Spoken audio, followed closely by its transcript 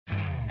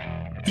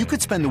You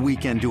could spend the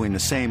weekend doing the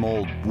same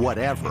old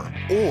whatever,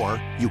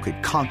 or you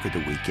could conquer the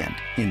weekend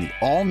in the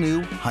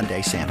all-new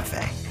Hyundai Santa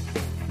Fe.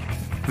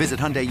 Visit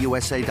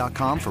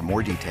HyundaiUSA.com for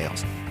more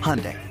details.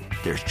 Hyundai,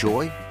 there's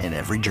joy in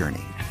every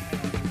journey.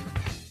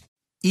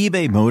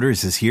 eBay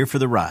Motors is here for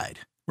the ride.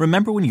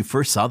 Remember when you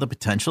first saw the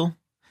potential?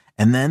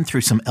 And then through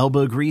some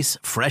elbow grease,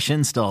 fresh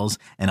installs,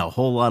 and a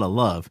whole lot of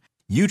love,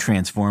 you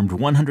transformed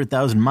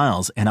 100,000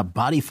 miles and a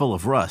body full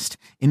of rust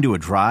into a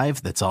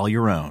drive that's all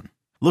your own.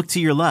 Look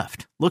to your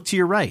left. Look to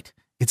your right.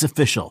 It's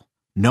official.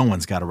 No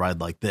one's got a ride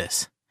like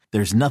this.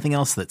 There's nothing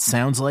else that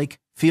sounds like,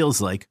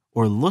 feels like,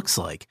 or looks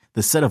like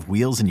the set of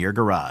wheels in your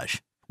garage.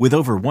 With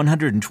over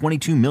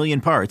 122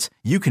 million parts,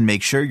 you can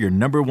make sure your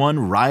number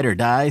one ride or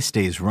die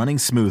stays running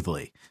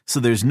smoothly.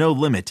 So there's no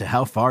limit to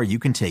how far you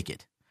can take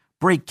it.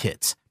 Brake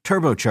kits,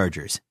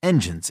 turbochargers,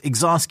 engines,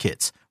 exhaust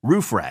kits,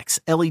 roof racks,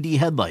 LED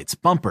headlights,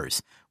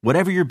 bumpers,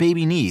 whatever your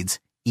baby needs,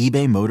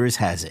 eBay Motors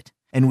has it.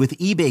 And with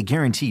eBay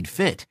Guaranteed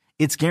Fit,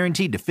 it's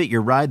guaranteed to fit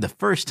your ride the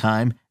first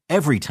time,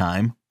 every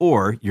time,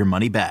 or your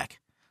money back.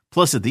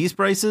 Plus, at these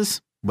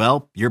prices,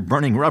 well, you're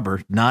burning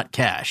rubber, not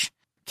cash.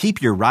 Keep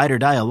your ride or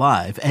die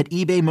alive at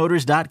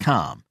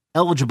ebaymotors.com.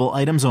 Eligible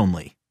items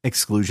only.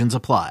 Exclusions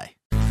apply.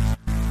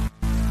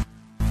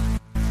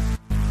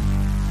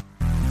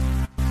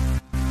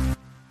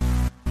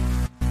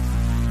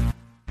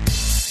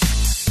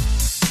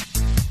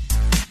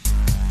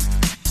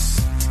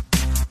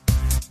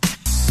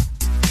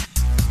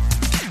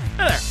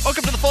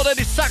 Welcome to the Full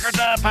Daddy Soccer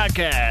Time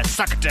Podcast.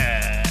 Soccer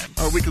Time.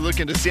 Our weekly look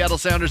into Seattle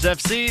Sounders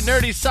FC,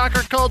 nerdy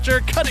soccer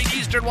culture, cutting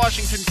Eastern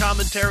Washington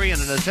commentary,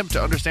 and an attempt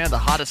to understand the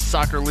hottest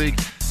soccer league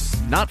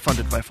not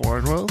funded by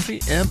foreign royalty,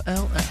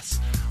 MLS.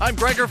 I'm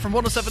Gregor from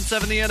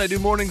 107.7 The End. I do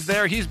mornings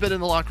there. He's been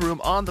in the locker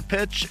room, on the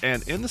pitch,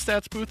 and in the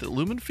stats booth at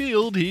Lumen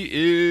Field. He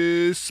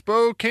is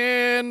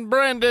Spokane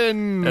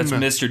Brandon. That's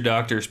Mr.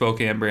 Dr.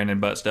 Spokane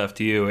Brandon butt stuff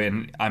to you,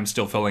 and I'm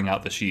still filling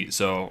out the sheet,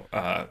 so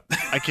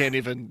I can't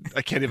even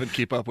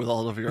keep up with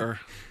all of your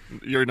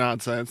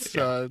nonsense.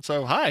 Yeah.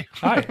 So hi.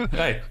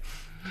 Hi.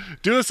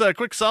 Do us a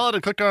quick solid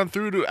and click on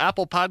through to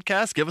Apple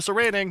Podcasts. Give us a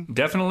rating.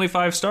 Definitely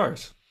 5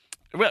 stars.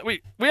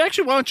 We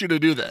actually want you to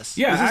do this.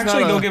 Yeah, this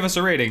actually, go give us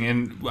a rating,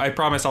 and I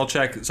promise I'll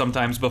check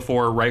sometimes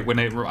before, right when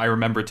I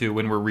remember to,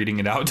 when we're reading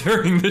it out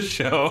during the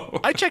show.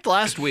 I checked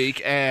last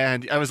week,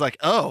 and I was like,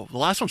 oh, the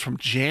last one's from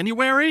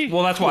January?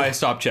 Well, that's why I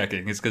stopped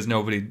checking. It's because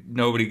nobody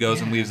goes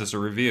and leaves us a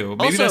review.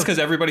 Maybe that's because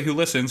everybody who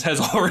listens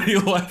has already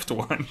left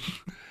one.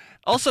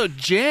 Also,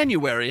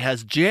 January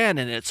has Jan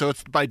in it, so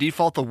it's by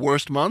default the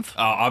worst month.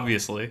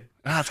 Obviously.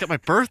 It's got my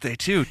birthday,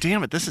 too.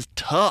 Damn it, this is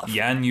tough.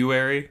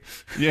 January.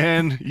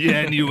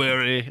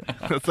 January.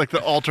 That's like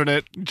the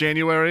alternate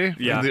January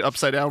in the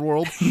upside down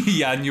world.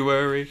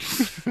 January.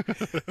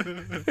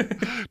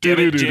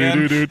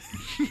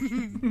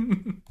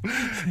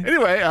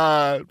 Anyway,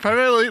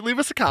 primarily leave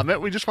us a comment.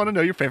 We just want to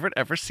know your favorite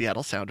ever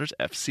Seattle Sounders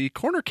FC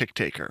corner kick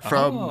taker.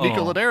 From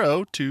Nico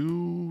Ladero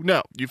to...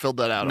 No, you filled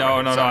that out. No,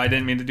 I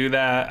didn't mean to do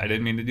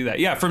that.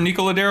 Yeah, from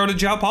Nico Ladero to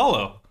João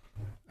Paulo.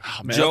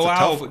 Oh, man,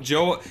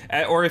 Joe,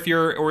 or if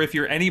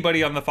you're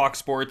anybody on the Fox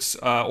Sports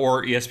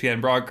or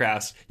ESPN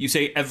broadcast, you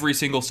say every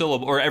single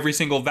syllable or every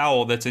single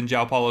vowel that's in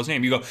João Paulo's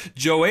name. You go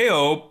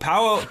Joao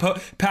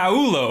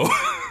Paulo.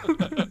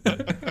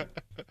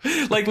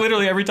 Like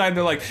literally every time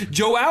they're like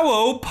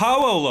Joao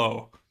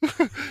Paulo.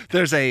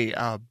 There's a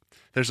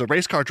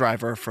race car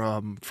driver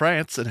from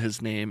France, and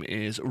his name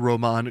is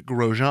Romain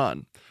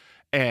Grosjean,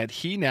 and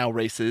he now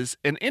races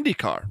an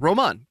IndyCar.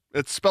 Romain.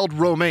 It's spelled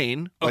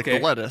romaine, like the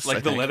lettuce.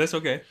 Like the lettuce,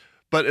 okay.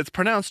 But it's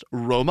pronounced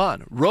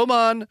Romain.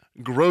 Romain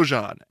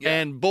Grosjean. Yeah.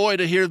 And boy,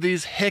 to hear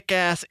these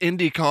hick-ass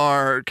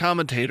IndyCar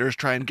commentators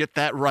try and get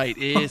that right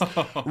is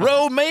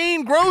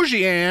Romain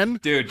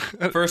Grosjean. Dude,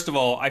 first of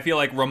all, I feel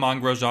like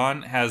Romain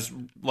Grosjean has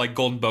like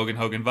Golden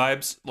Bogenhogen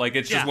vibes. Like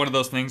it's just one of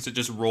those things that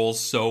just rolls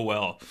so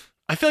well.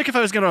 I feel like if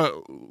I was going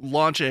to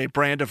launch a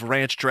brand of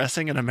ranch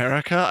dressing in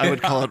America, I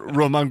would call it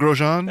Romain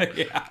Grosjean.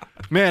 Yeah.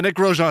 Man, that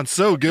Grosjean's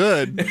so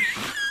good.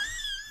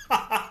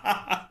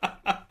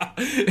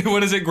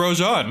 What is it,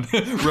 Grosjean?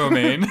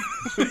 Romaine.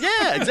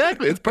 Yeah,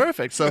 exactly. It's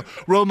perfect. So,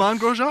 Romain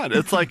Grosjean.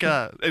 It's like,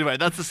 anyway,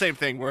 that's the same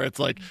thing where it's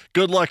like,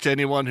 good luck to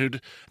anyone who...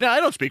 Now,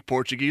 I don't speak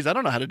Portuguese. I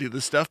don't know how to do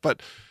this stuff,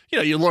 but,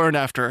 you learn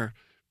after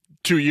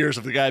 2 years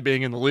of the guy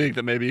being in the league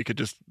that maybe you could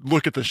just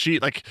look at the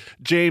sheet. Like,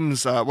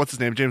 James, what's his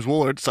name? James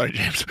Woolard. Sorry,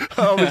 James.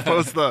 always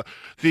posts the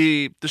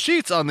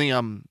sheets on the, he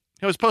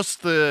always posts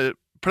the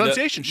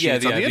pronunciation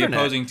sheets on the internet. The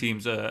opposing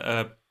team's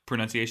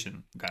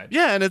pronunciation guide.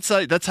 Yeah, and it's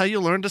that's how you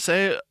learn to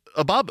say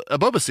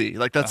Abobasi.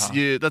 Like that's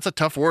a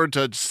tough word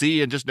to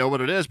see and just know what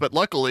it is. But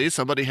luckily,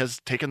 somebody has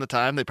taken the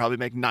time. They probably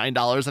make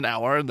 $9 an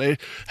hour, and they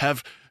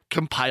have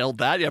compiled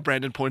that. Yeah,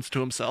 Brandon points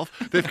to himself.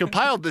 They've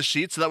compiled this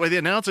sheet so that way the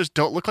announcers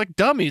don't look like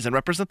dummies and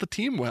represent the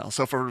team well.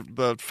 So for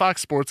the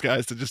Fox Sports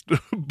guys to just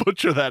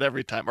butcher that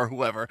every time, or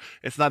whoever,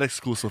 it's not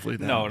exclusively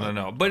them.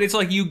 No. But it's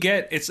like you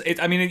get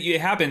I mean,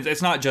 it happens.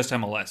 It's not just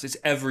MLS. It's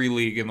every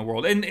league in the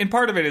world, and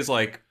part of it is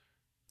like,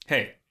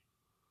 hey.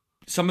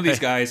 Some of these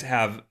guys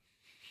have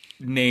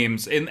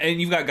names, and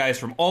you've got guys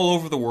from all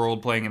over the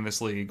world playing in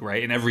this league,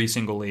 right? In every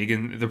single league,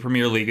 in the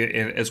Premier League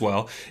as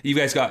well.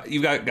 You've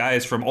got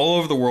guys from all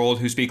over the world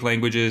who speak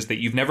languages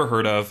that you've never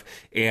heard of,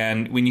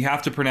 and when you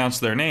have to pronounce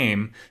their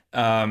name,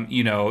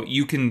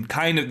 you can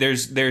kind of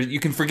you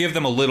can forgive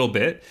them a little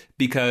bit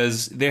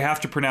because they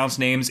have to pronounce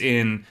names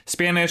in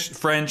Spanish,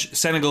 French,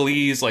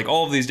 Senegalese, like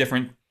all of these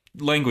different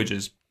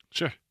languages.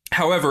 Sure.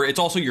 However, it's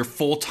also your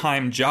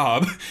full-time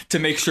job to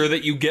make sure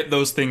that you get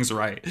those things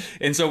right.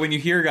 And so when you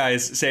hear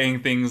guys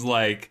saying things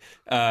like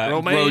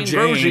Romain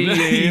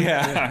Grosjean,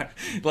 yeah,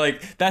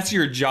 like that's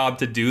your job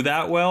to do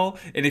that well.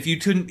 And if you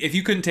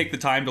couldn't take the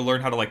time to learn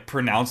how to like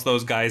pronounce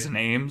those guys'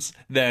 names,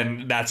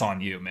 then that's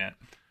on you, man.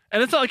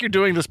 And it's not like you're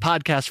doing this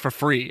podcast for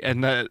free,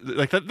 and then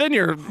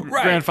you're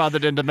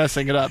grandfathered into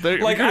messing it up.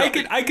 Like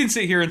I can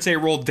sit here and say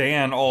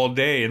Roldan all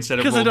day instead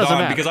of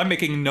Roldan because I'm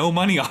making no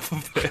money off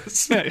of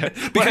this.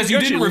 Because you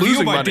didn't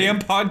review my damn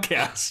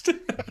podcast.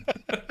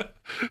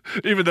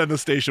 Even then, the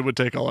station would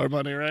take all our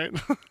money, right?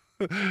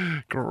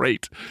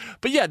 Great,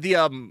 but yeah,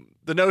 the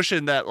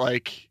notion that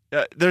like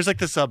there's like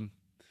this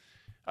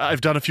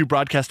I've done a few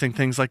broadcasting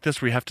things like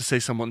this where you have to say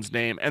someone's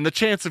name, and the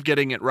chance of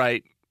getting it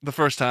right the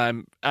first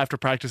time after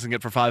practicing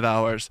it for 5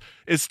 hours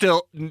is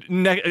still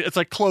it's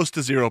like close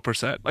to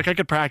 0%. Like I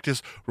could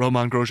practice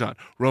Romain Grosjean,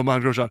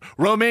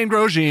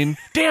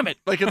 damn it.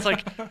 Like it's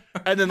like,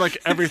 and then like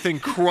everything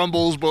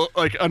crumbles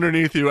like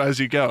underneath you as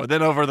you go.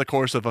 Then over the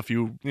course of a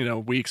few,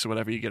 weeks or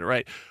whatever, you get it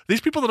right.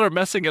 These people that are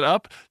messing it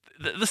up,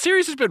 the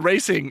series has been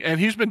racing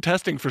and he's been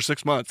testing for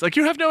 6 months. Like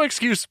you have no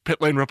excuse,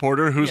 pit lane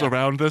reporter who's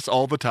around this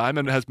all the time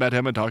and has met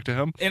him and talked to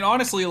him. And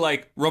honestly,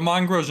 like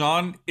Romain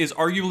Grosjean is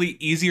arguably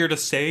easier to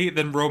say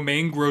than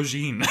Romain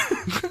Grosjean.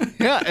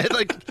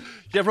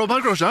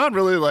 Romain Grosjean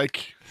really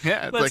like.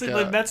 Yeah,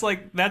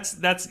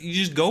 that's you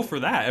just go for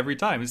that every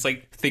time. It's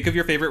like think of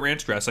your favorite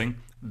ranch dressing.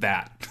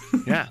 That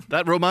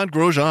Romain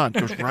Grosjean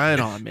goes right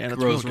on, man.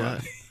 It's real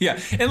good. Yeah,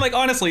 and like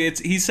honestly,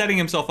 he's setting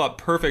himself up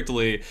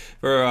perfectly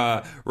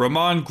for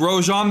Romain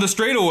Grosjean the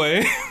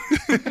straightaway.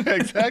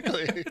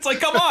 Exactly. It's like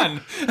come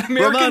on,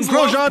 Americans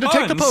Romain Grosjean love to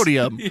take the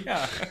podium.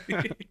 Yeah,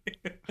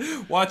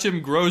 watch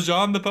him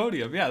Grosjean the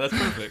podium. Yeah, that's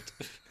perfect.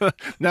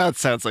 Now it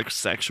sounds like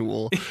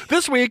sexual.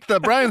 This week, the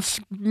Brian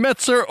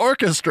Schmetzer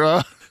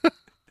Orchestra.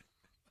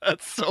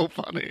 That's so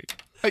funny.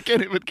 I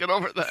can't even get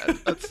over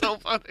that. That's so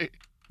funny.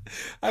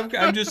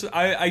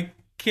 I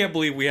can't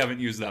believe we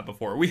haven't used that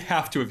before. We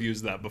have to have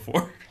used that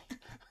before.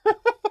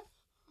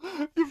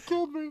 You've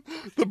killed me.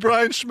 The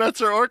Brian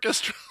Schmetzer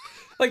Orchestra.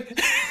 Like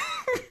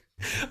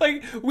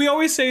we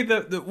always say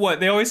what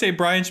they always say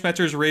Brian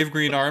Schmetzer's Rave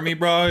Green Army.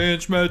 Brian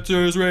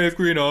Schmetzer's Rave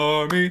Green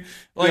Army.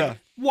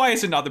 Why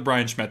is it not the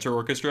Brian Schmetzer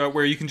Orchestra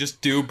where you can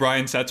just do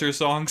Brian Setzer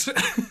songs?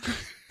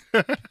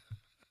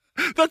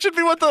 That should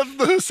be what the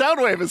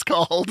Soundwave is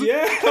called.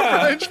 Yeah. The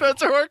Brian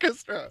Schmetzer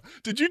Orchestra.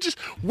 Did you just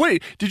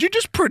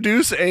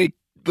produce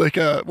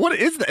what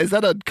is that? Is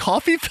that a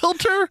coffee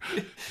filter?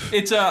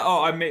 It's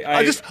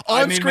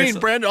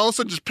Brandon all of a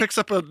sudden just picks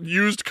up a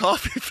used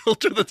coffee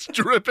filter that's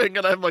dripping,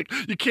 and I'm like,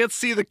 you can't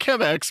see the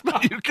Chemex,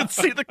 but you can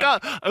see the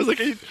I was like,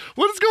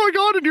 what is going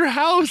on in your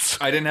house?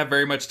 I didn't have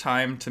very much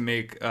time to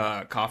make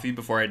coffee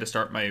before I had to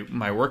start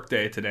my work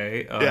day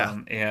today.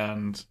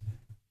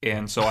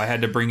 And so I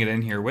had to bring it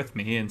in here with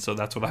me, and so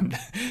that's what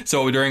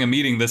so during a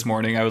meeting this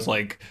morning, I was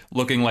like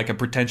looking like a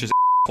pretentious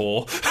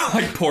asshole,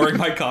 like pouring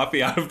my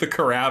coffee out of the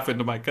carafe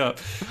into my cup.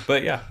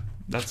 But yeah,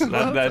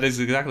 that is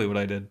exactly what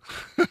I did.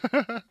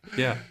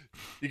 Yeah.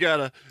 You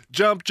gotta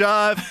jump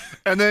jive,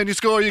 and then you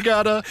score. You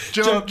gotta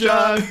jump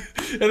jive,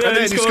 and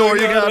then you score.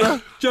 You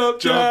gotta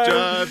jump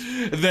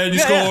jive, and then you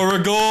score a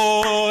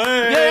goal.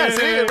 Hey. Yeah,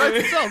 see it right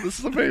itself. This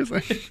is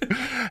amazing.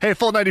 Hey,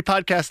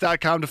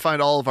 full90podcast.com to find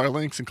all of our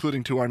links,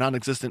 including to our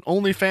non-existent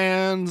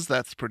OnlyFans.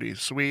 That's pretty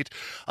sweet.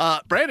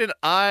 Brandon,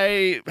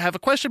 I have a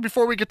question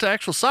before we get to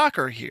actual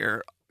soccer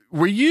here.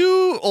 Were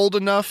you old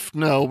enough?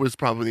 No, was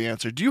probably the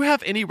answer. Do you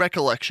have any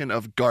recollection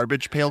of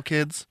Garbage Pail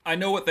Kids? I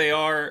know what they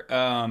are.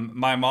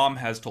 My mom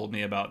has told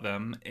me about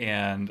them,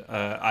 and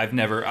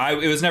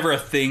it was never a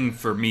thing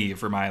for me,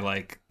 for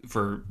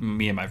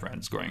me and my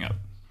friends growing up.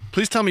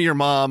 Please tell me your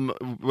mom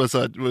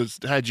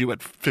had you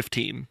at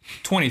 15.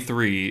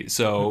 23,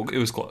 so it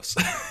was close.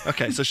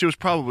 Okay, so she was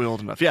probably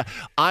old enough. Yeah,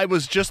 I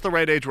was just the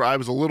right age where I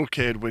was a little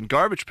kid when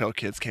Garbage Pail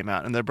Kids came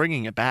out, and they're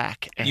bringing it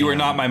back. And you were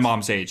not my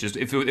mom's age.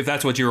 If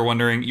that's what you were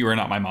wondering, you were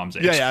not my mom's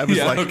age. Yeah, I was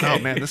okay. Oh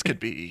man, this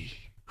could be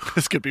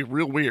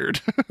real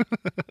weird.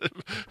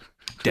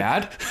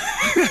 Dad?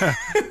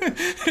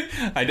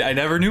 I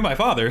never knew my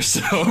father,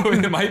 so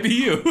it might be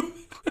you.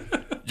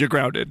 You're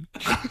grounded.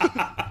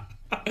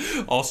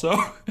 Also,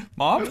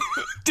 Mom,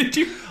 did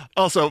you?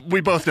 Also, we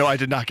both know I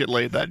did not get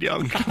laid that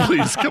young.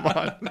 Please, come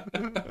on.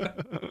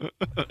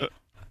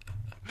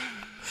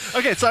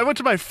 Okay, so I went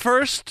to my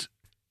first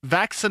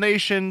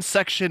vaccination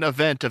section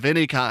event of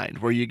any kind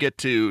where you get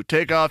to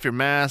take off your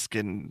mask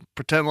and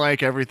pretend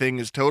like everything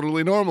is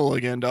totally normal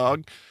again,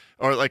 dog.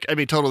 Or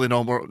totally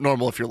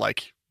normal if you're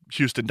like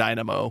Houston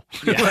Dynamo.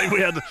 Like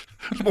we had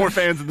more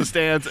fans in the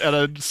stands at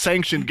a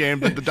sanctioned game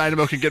that the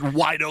Dynamo can get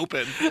wide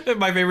open.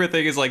 My favorite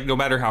thing is like no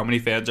matter how many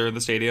fans are in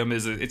the stadium,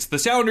 it's the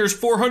Sounders'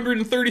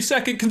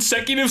 432nd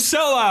consecutive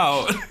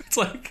sellout. It's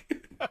like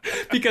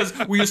because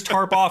we just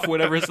tarp off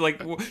whatever. It's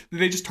like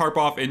they just tarp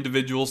off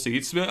individual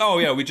seats. Oh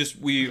yeah,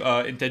 we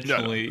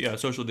intentionally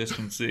social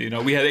distance.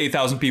 We had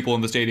 8,000 people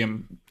in the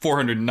stadium,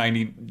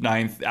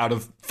 499th out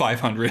of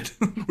 500.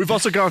 We've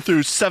also gone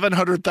through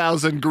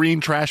 700,000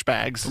 green trash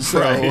bags. So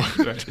Right.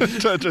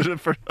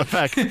 for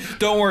effect.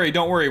 Don't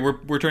worry.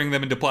 We're turning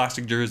them into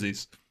plastic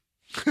jerseys.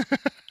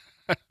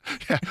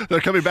 Yeah, they're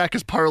coming back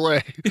as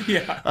parlay.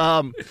 Yeah.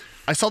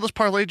 I saw those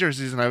parlay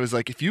jerseys and I was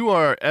like, if you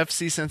are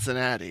FC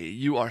Cincinnati,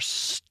 you are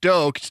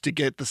stoked to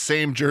get the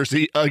same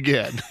jersey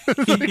again.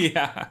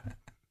 Yeah.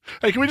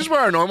 Hey, can we just wear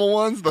our normal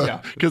ones?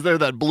 Yeah. Because they're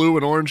that blue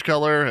and orange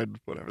color and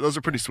whatever. Those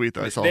are pretty sweet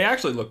though. I saw. They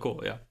actually look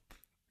cool. Yeah.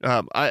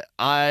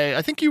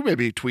 I think you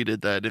maybe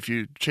tweeted that if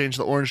you change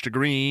the orange to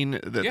green,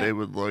 that they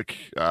would look,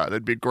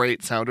 they'd be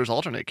great Sounders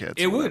alternate kits.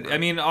 It would. I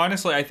mean,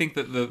 honestly, I think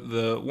that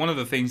the one of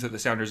the things that the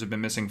Sounders have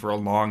been missing for a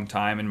long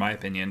time, in my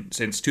opinion,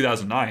 since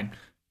 2009,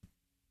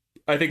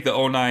 I think the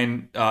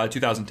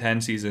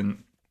 2009-2010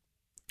 season,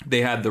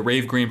 they had the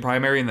Rave Green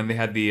primary, and then they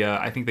had the,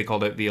 I think they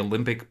called it the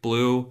Olympic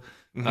Blue,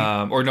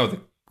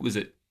 was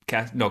it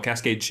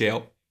Cascade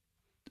Shale?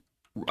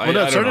 Well,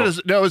 no,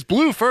 it was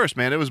blue first,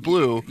 man. It was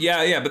blue.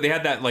 Yeah, but they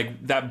had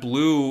that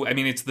blue. I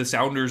mean, it's the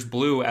Sounders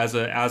blue as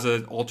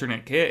a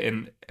alternate kit,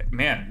 and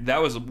man,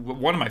 that was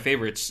one of my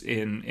favorites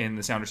in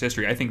the Sounders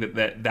history. I think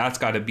that's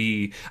got to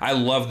be. I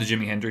love the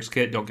Jimi Hendrix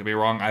kit. Don't get me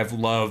wrong. I've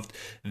loved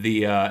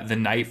the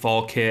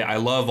Nightfall kit. I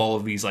love all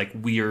of these like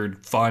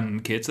weird,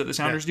 fun kits that the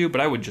Sounders do. But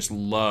I would just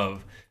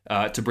love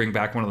to bring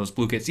back one of those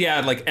blue kits.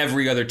 Yeah, like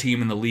every other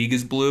team in the league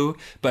is blue,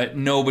 but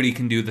nobody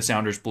can do the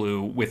Sounders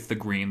blue with the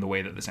green the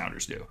way that the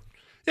Sounders do.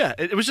 Yeah,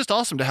 it was just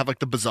awesome to have like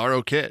the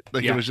Bizarro kit.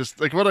 Like it was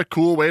just like what a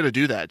cool way to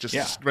do that.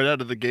 Just right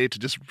out of the gate to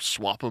just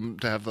swap them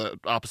to have the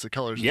opposite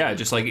colors. Yeah,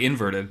 just like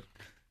inverted.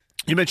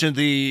 You mentioned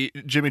the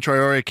Jimmy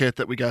Traore kit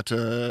that we got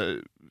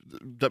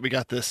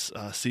this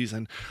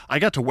season. I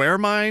got to wear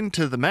mine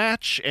to the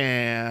match,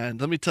 and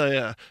let me tell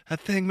you,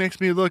 that thing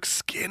makes me look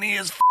skinny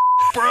as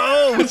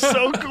bro. It was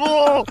so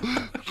cool.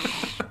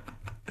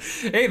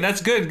 Hey,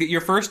 that's good.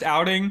 Your first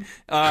outing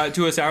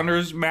to a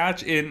Sounders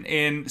match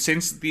in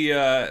since the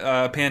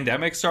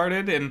pandemic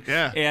started, and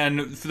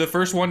the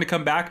first one to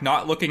come back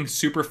not looking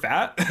super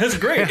fat. That's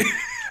great.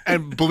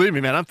 And believe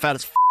me, man, I'm fat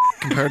as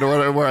compared to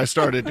where I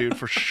started, dude.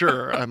 For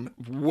sure, I'm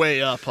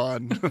way up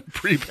on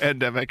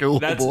pre-pandemic. Oh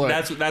boy,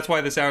 that's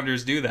why the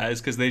Sounders do that, is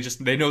because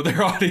they know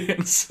their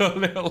audience, so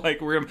they're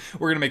like, we're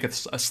gonna make a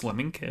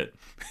slimming kit.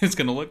 It's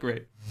gonna look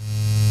great.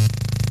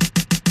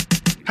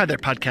 Hi there,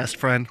 podcast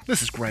friend.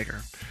 This is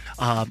Gregor.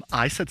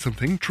 I said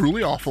something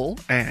truly awful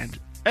and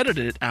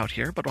edited it out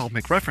here, but I'll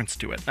make reference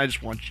to it. I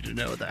just want you to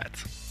know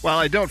that. While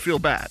I don't feel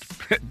bad,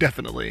 it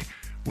definitely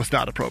was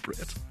not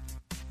appropriate.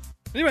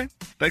 Anyway,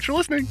 thanks for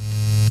listening.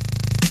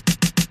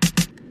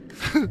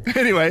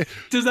 Anyway,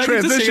 does that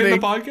get to say in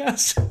the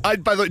podcast?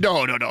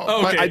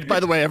 No. Okay. By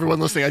the way, everyone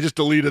listening, I just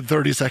deleted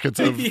 30 seconds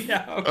of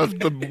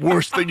the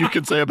worst thing you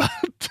can say about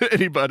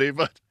anybody,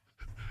 but...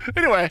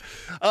 Anyway,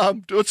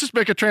 let's just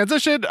make a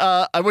transition.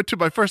 I went to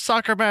my first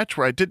soccer match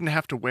where I didn't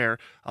have to wear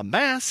a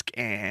mask,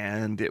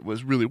 and it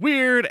was really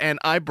weird. And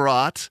I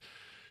brought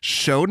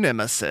show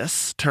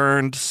nemesis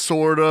turned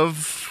sort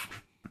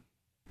of,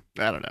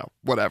 I don't know,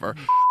 whatever.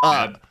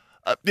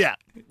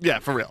 Yeah,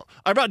 for real.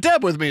 I brought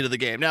Deb with me to the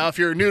game. Now, if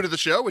you're new to the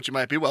show, which you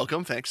might be,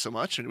 welcome. Thanks so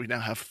much. And we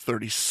now have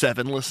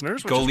 37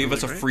 listeners. Go leave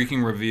us a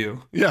freaking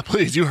review. Yeah,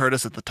 please. You heard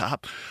us at the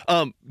top.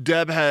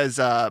 Deb has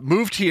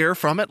moved here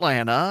from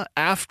Atlanta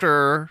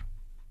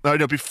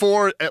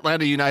before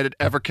Atlanta United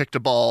ever kicked a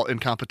ball in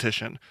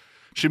competition.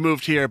 She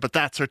moved here, but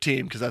that's her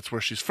team because that's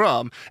where she's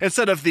from.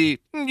 Instead of the,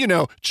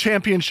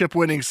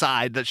 championship-winning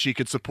side that she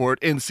could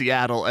support in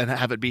Seattle and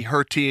have it be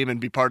her team and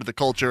be part of the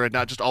culture and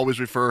not just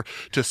always refer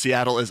to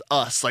Seattle as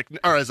us,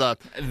 or as a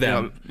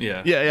them.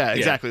 Yeah,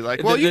 exactly.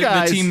 Like, well, you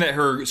guys, the team that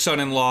her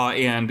son-in-law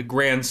and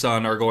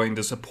grandson are going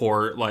to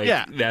support. Like,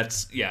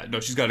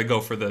 she's got to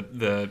go for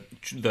the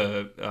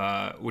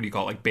what do you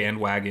call it, like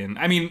bandwagon.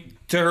 I mean,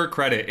 to her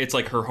credit, it's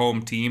like her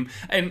home team.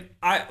 And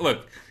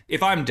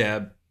if I'm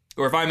Deb,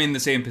 or if I'm in the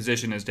same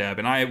position as Deb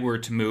and I were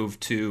to move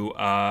to,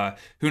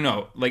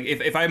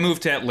 if I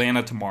move to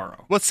Atlanta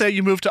tomorrow. Let's say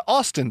you move to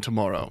Austin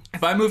tomorrow.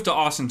 If I move to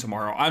Austin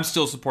tomorrow, I'm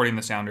still supporting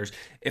the Sounders.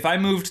 If I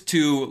moved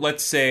to,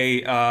 let's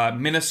say,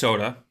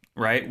 Minnesota,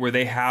 right, where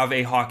they have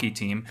a hockey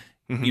team,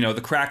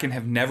 the Kraken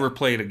have never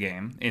played a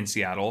game in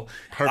Seattle.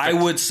 Perfect. I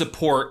would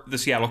support the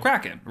Seattle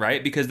Kraken,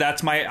 right? Because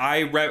that's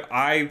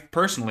I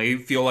personally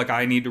feel like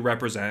I need to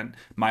represent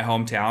my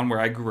hometown where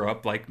I grew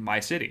up, like my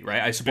city,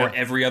 right? I support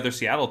every other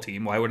Seattle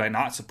team. Why would I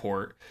not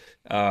support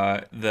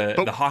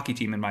the hockey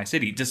team in my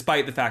city,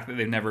 despite the fact that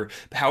they've never...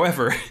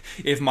 However,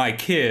 if my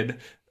kid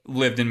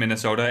lived in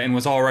Minnesota and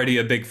was already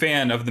a big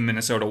fan of the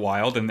Minnesota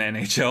Wild and the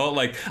NHL,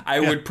 like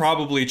I would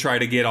probably try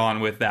to get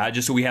on with that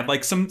just so we had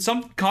like some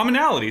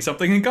commonality,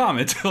 something in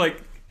common to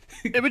like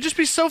It would just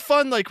be so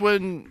fun, like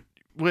when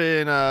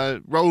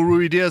Raul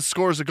Ruidiaz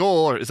scores a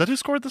goal, or is that who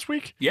scored this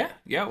week? Yeah,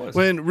 it was.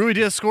 When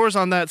Ruidiaz scores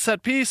on that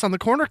set piece on the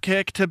corner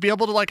kick, to be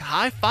able to like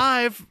high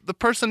five the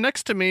person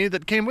next to me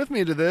that came with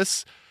me to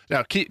this.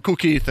 Now, Cool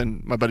Keith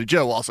and my buddy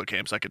Joe also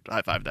came, so I could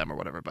high five them or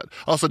whatever. But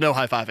also no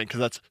high fiving because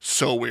that's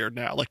so weird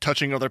now. Like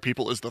touching other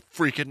people is the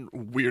freaking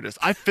weirdest.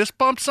 I fist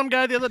bumped some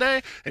guy the other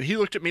day, and he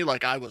looked at me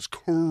like I was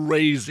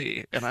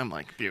crazy, and I'm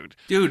like, dude,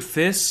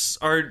 fists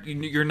are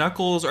your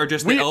knuckles are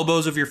just the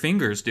elbows of your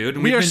fingers, dude.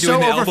 And we we've are been so doing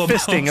the over elbow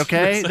fisting, bumps.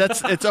 okay?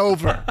 It's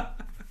over.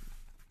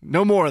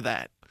 No more of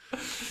that.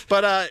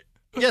 But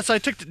yes, I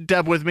took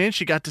Deb with me, and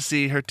she got to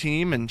see her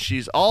team, and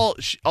she's all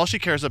she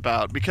cares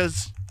about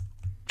because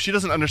she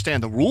doesn't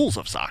understand the rules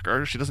of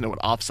soccer. She doesn't know what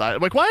offside.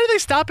 I'm like, why are they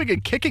stopping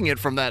and kicking it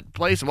from that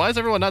place? And why is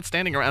everyone not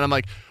standing around? I'm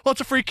like, well,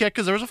 it's a free kick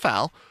because there was a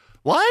foul.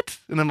 What?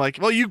 And I'm like,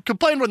 well, you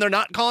complain when they're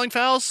not calling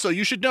fouls, so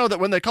you should know that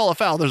when they call a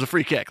foul, there's a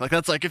free kick. Like,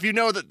 that's like, if you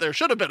know that there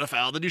should have been a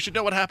foul, then you should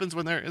know what happens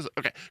when there is.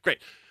 Okay, great.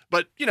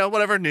 But,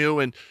 whatever, new.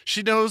 And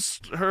she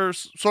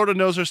sort of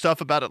knows her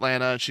stuff about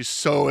Atlanta, and she's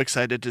so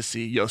excited to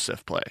see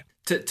Yosef play.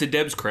 To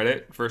Deb's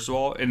credit, first of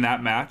all, in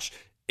that match,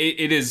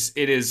 it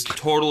is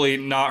totally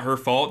not her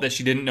fault that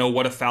she didn't know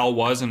what a foul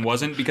was and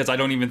wasn't, because I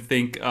don't even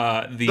think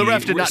the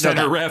ref did not know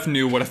center that. ref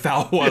knew what a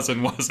foul was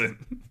and wasn't.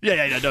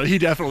 Yeah. No, he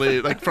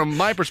definitely, like, from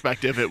my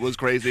perspective, it was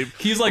crazy.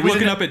 He's like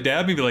looking up at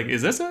Deb and be like,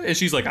 "Is this a?" And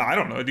she's like, "I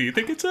don't know. Do you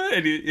think it's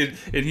a?"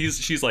 And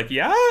she's like,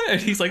 "Yeah."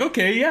 And he's like,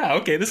 "Okay, yeah,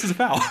 okay, this is a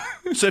foul."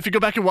 So if you go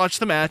back and watch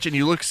the match and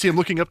you see him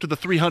looking up to the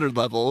 300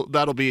 level,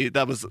 that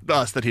was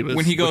us that he was.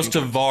 When he goes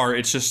to VAR,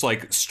 it's just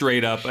like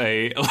straight up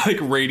a like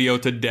radio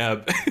to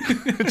Deb.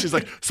 And she's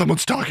like,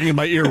 "Someone's talking in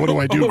my ear. What do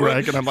I do,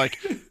 Greg?" And I'm like,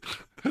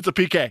 "It's a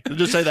PK.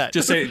 Just say that.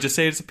 Just say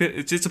it's a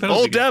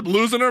penalty." Old Deb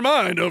losing her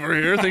mind over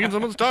here, thinking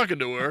someone's talking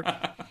to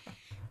her.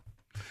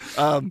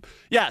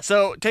 Yeah.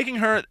 So taking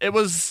her, it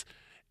was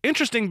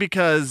interesting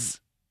because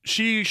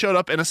she showed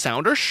up in a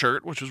Sounders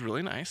shirt, which was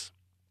really nice.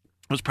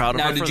 I was proud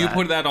of her. Now, did you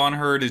put that on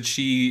her? Did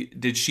she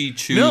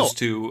choose No.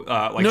 to show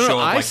up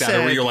I like that,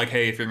 or were said- you like,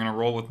 "Hey, if you're gonna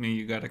roll with me,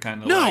 you got to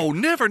kind of No,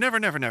 never.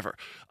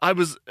 I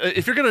was,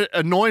 if you're going to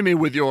annoy me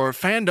with your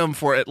fandom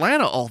for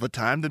Atlanta all the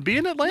time, then be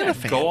an Atlanta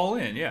fan. go all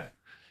in, yeah."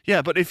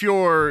 Yeah, but if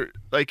you're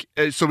like,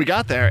 so we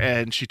got there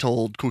and she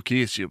told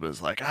Cookie, she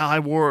was like,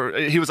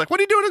 he was like, "What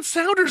are you doing in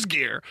Sounders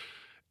gear?"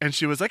 And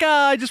she was like,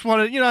 I just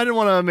want to, I didn't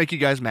want to make you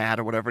guys mad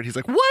or whatever. And he's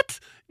like, "What?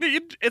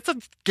 It's a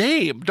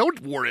game.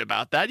 Don't worry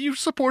about that. You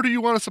support who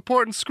you want to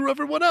support and screw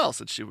everyone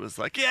else." And she was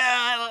like, "Yeah,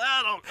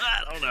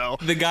 I don't know."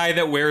 The guy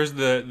that wears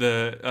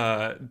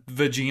the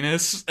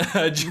Vaginas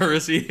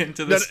jersey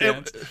into the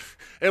stands.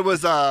 It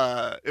was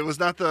not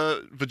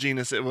the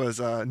Vaginas. It was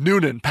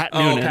Noonan, Pat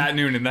Noonan. Oh, Pat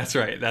Noonan. That's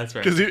right.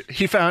 Because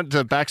he found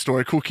the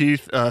backstory. Cool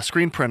Keith,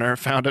 screen printer,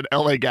 found an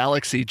LA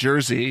Galaxy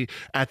jersey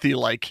at the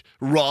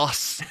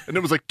Ross, and it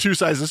was like 2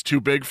 sizes too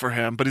big for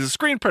him. But he's a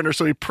screen printer,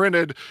 so he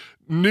printed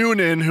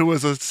Noonan, who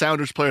was a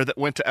Sounders player that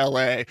went to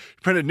LA. He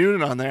printed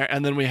Noonan on there,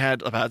 and then we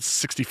had about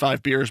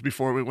 65 beers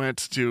before we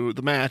went to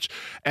the match.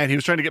 And he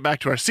was trying to get back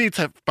to our seats,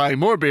 buying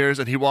more beers,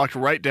 and he walked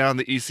right down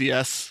the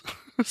ECS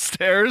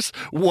stairs,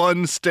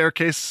 one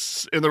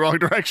staircase in the wrong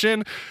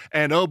direction,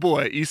 and oh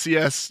boy,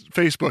 ECS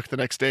Facebook the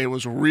next day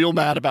was real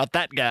mad about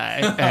that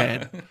guy,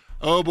 and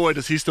oh boy,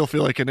 does he still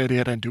feel like an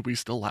idiot, and do we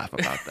still laugh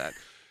about that.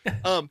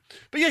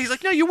 But yeah, he's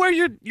like, "No,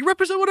 you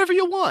represent whatever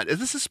you want.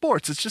 This is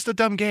sports. It's just a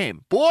dumb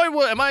game." Boy,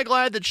 am I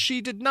glad that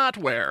she did not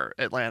wear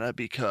Atlanta,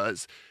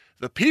 because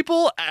the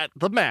people at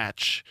the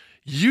match,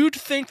 you'd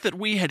think that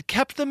we had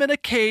kept them in a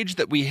cage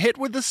that we hit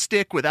with a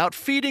stick without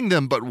feeding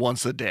them but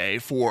once a day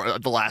for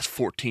the last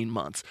 14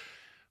 months.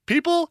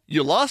 People,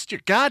 you lost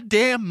your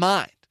goddamn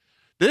mind.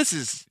 This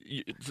is,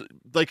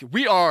 like,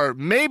 we are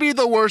maybe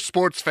the worst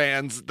sports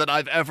fans that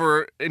I've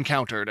ever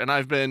encountered. And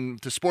I've been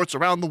to sports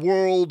around the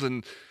world,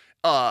 and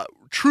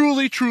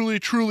truly, truly,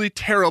 truly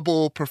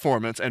terrible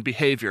performance and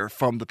behavior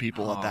from the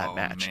people at that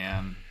match.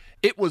 Man.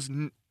 It was...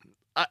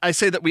 I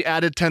say that we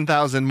added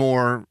 10,000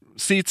 more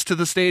seats to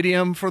the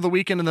stadium for the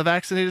weekend in the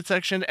vaccinated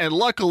section, and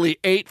luckily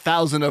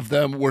 8,000 of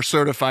them were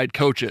certified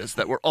coaches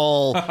that were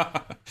all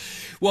out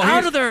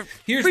of their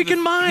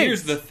freaking minds.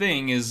 Here's the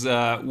thing: is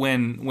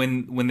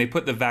when they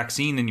put the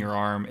vaccine in your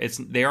arm,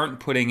 they aren't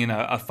putting in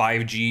a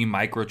 5G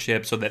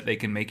microchip so that they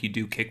can make you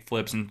do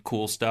kickflips and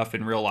cool stuff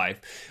in real life.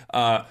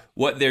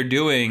 What they're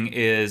doing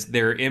is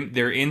they're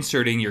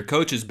inserting your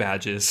coach's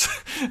badges,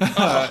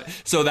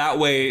 so that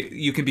way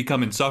you can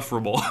become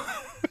insufferable.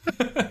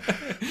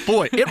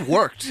 Boy, it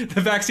worked.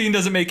 The vaccine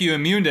doesn't make you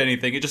immune to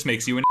anything; it just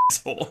makes you an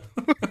asshole.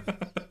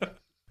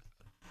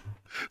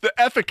 The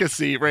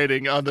efficacy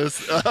rating on this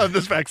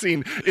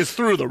vaccine is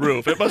through the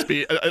roof. It must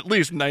be at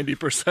least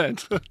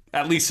 90%.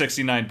 At least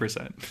 69%.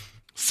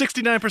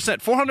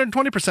 69%,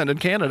 420% in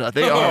Canada.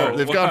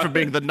 They've gone from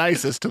being the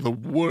nicest to the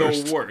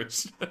worst. The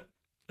worst.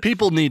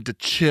 People need to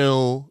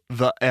chill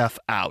the F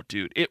out,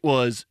 dude. It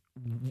was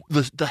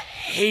the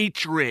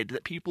hatred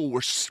that people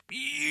were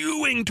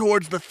spewing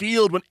towards the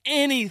field when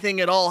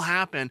anything at all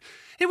happened.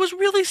 it was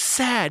really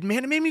sad,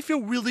 man. It made me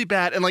feel really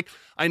bad. And like,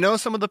 I know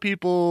some of the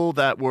people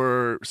that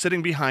were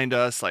sitting behind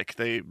us, like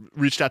they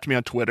reached out to me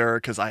on Twitter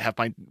because I have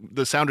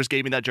the Sounders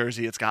gave me that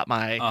jersey. It's got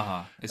my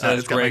it's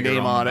got my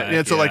name on it.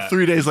 And so like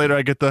 3 days later,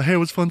 I get hey, it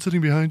was fun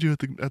sitting behind you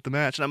at the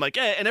match. And I'm like,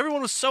 yeah. And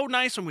everyone was so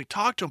nice when we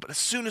talked to him. But as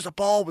soon as a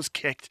ball was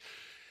kicked,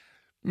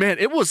 man,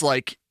 it was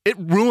like it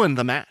ruined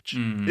the match.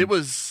 It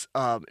was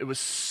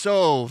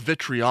so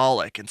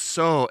vitriolic and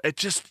so it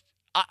just.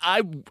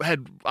 I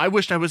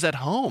wished I was at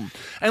home.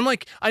 And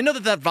like, I know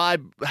that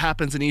vibe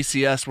happens in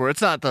ECS where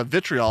it's not the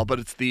vitriol, but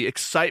it's the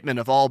excitement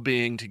of all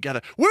being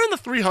together. We're in the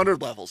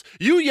 300 levels.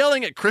 You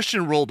yelling at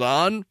Christian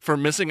Roldan for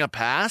missing a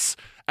pass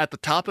at the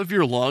top of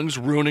your lungs,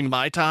 ruining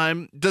my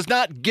time, does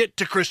not get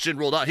to Christian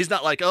Roldan. He's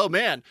not like, oh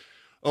man,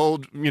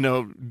 old,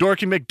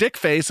 Dorky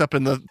McDickface up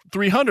in the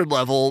 300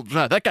 level.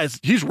 Nah, that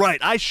he's right.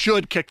 I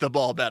should kick the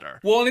ball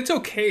better. Well, and it's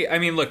okay. I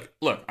mean, look,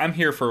 I'm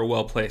here for a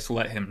well-placed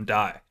let him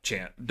die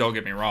chant. Don't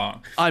get me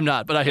wrong. I'm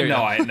not, but I hear you.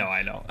 I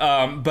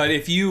know. But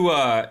if you,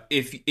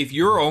 if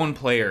your own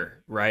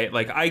player, right?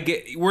 Like I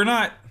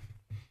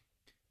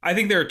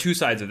think there are two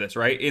sides of this,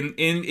 right?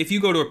 If you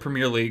go to a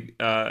Premier League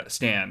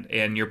stand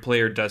and your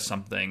player does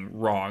something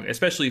wrong,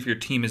 especially if your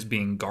team is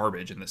being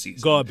garbage in the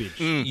season,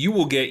 you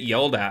will get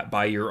yelled at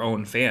by your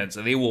own fans.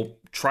 They will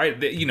try.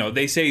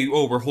 They say,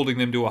 "Oh, we're holding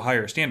them to a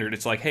higher standard."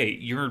 It's like, hey,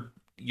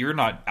 you're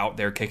not out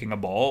there kicking a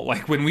ball.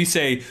 Like when we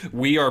say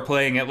we are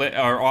playing at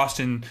our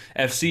Austin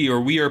FC or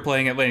we are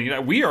playing at Atlanta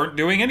United, we aren't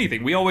doing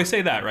anything. We always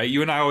say that, right?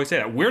 You and I always say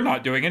that. We're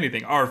not doing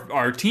anything.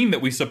 Our team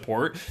that we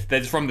support,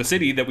 that's from the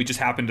city that we just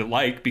happen to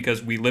like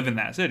because we live in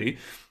that city.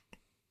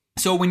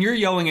 So when you're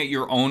yelling at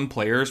your own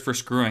players for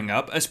screwing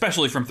up,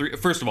 especially from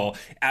first of all,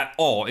 at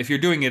all, if you're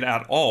doing it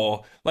at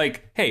all,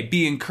 like, hey,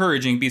 be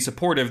encouraging, be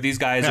supportive. These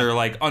guys are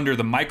like under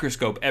the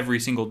microscope every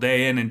single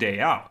day in and day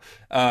out.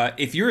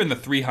 If you're in the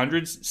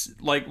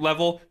 300s like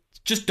level,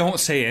 just don't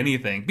say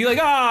anything. Be like,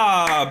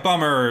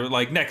 bummer.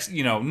 Like next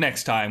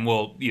time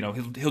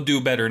he'll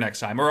do better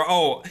next time. Or,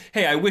 oh,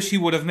 hey, I wish he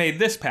would have made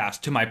this pass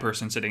to my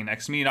person sitting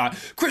next to me. Not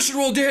Christian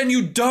Roldan,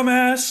 you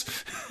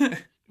dumbass.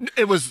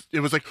 It was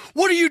like,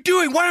 what are you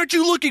doing? Why aren't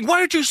you looking?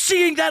 Why aren't you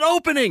seeing that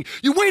opening?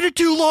 You waited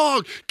too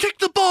long. Kick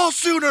the ball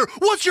sooner.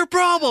 What's your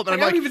problem?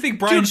 And I don't even think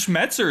Brian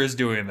Schmetzer is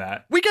doing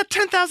that. We got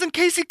 10,000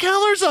 Casey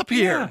Kellers up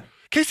here. Yeah.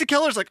 Casey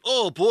Keller's like,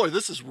 oh boy,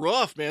 this is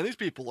rough, man. These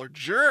people are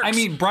jerks. I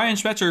mean, Brian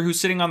Schmetzer,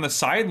 who's sitting on the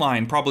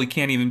sideline, probably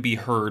can't even be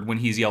heard when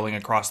he's yelling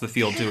across the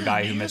field to a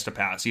guy who missed a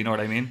pass. You know what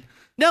I mean?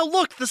 Now,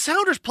 look, the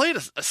Sounders played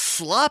a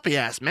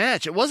sloppy-ass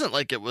match. It wasn't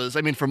like it was,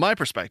 from my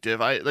perspective,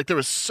 there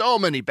was so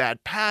many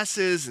bad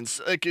passes, and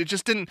it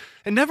just didn't,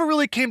 it never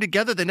really came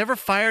together. They never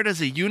fired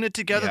as a unit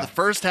together. Yeah. The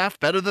first half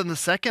better than the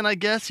second, I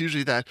guess.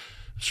 Usually that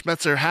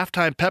Schmetzer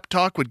halftime pep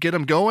talk would get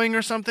them going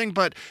or something,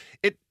 but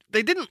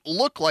they didn't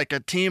look like a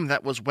team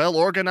that was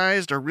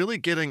well-organized or really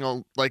getting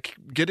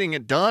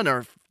it done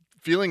or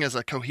feeling as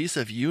a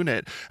cohesive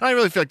unit. And I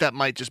really feel like that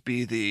might just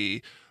be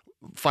the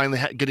finally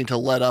getting to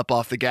let up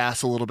off the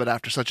gas a little bit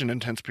after such an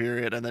intense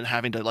period and then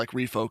having to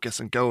refocus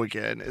and go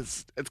again.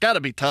 It's got to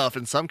be tough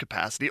in some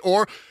capacity,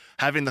 or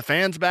having the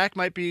fans back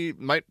might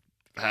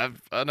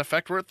have an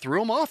effect where it threw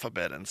them off a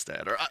bit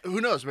instead, or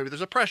who knows, maybe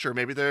there's a pressure,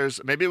 maybe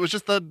it was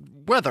just the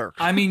weather.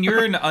 I mean,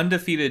 you're an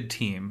undefeated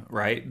team,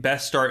 right?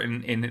 Best start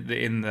in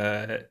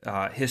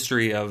the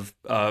history of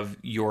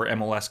your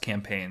MLS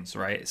campaigns,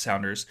 right?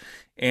 Sounders.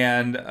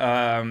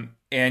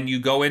 And you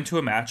go into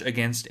a match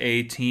against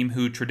a team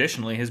who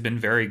traditionally has been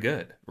very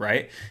good,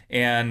 right?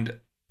 And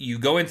you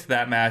go into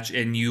that match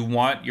and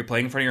you're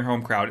playing in front of your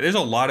home crowd. There's a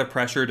lot of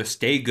pressure to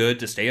stay good,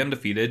 to stay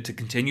undefeated, to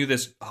continue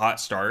this hot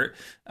start.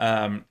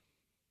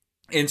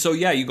 And so,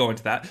 yeah, you go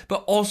into that.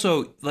 But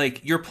also,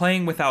 you're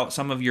playing without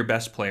some of your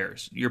best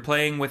players. You're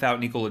playing without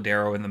Nico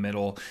Lodeiro in the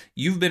middle.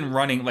 You've been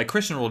running,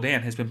 Christian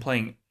Roldan has been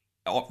playing...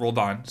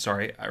 Roldan,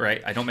 sorry,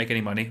 right? I don't make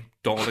any money.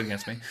 Don't hold it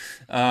against me.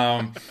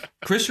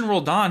 Christian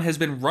Roldan has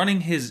been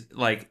running his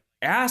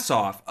ass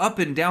off up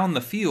and down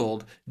the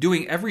field,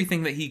 doing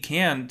everything that he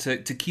can to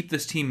keep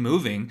this team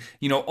moving.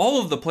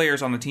 All of the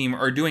players on the team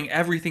are doing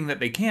everything that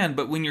they can,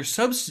 but when your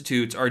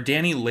substitutes are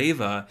Danny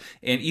Leyva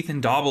and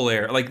Ethan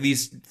Dobbelair,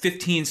 these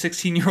 15,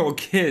 16-year-old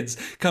kids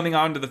coming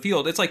onto the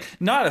field, it's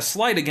not a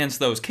slight against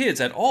those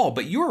kids at all,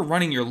 but you're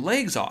running your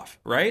legs off,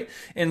 right?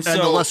 And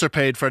the lesser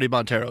paid Freddie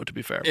Montero, to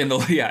be fair.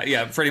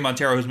 Freddie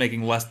Montero is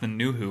making less than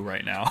Nuhu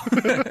right now.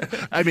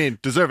 I mean,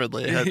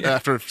 deservedly.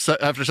 After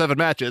 7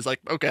 matches,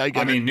 okay, I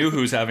get it.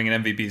 Who's having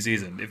an MVP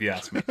season, if you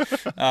ask me.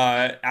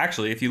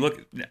 Actually, if you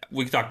look,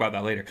 we can talk about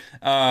that later.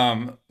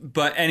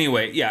 But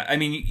anyway, yeah, I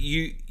mean,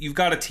 you've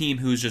got a team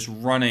who's just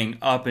running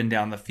up and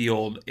down the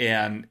field,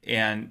 and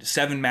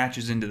 7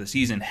 matches into the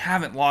season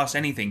haven't lost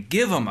anything.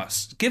 Give them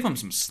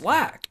some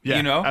slack.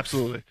 Yeah,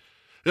 absolutely.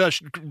 Yeah,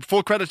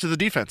 full credit to the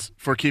defense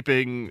for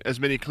keeping as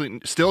many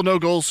clean. Still no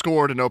goals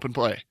scored in open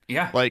play.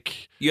 Yeah,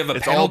 you have a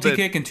penalty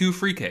kick and 2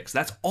 free kicks.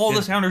 That's all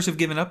the Sounders have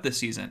given up this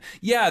season.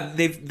 Yeah,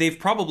 they've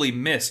probably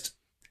missed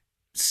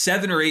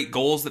 7 or 8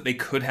 goals that they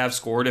could have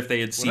scored if they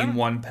had seen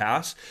one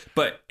pass,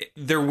 but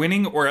they're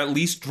winning or at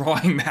least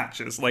drawing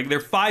matches. Like, they're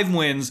 5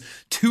 wins,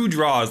 2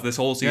 draws this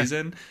whole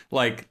season.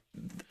 Like,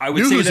 I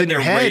would say that their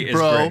rate is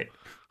great.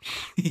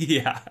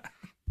 Yeah.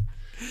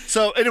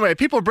 So anyway,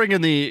 people are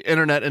bringing the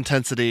internet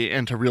intensity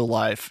into real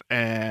life,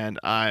 and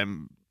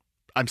I'm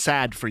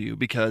sad for you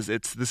because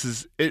it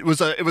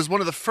was one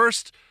of the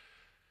first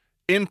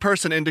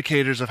in-person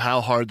indicators of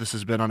how hard this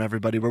has been on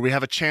everybody, where we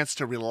have a chance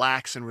to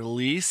relax and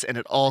release, and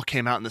it all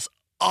came out in this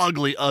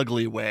ugly,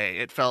 ugly way.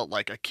 It felt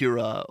like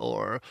Akira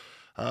or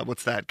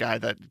what's that guy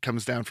that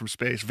comes down from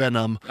space?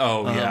 Venom.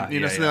 Oh, yeah.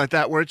 Something like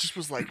that, where it just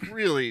was like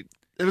really,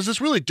 it was this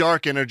really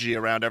dark energy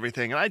around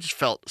everything, and I just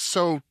felt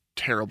so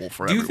terrible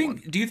for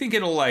everyone. Do you think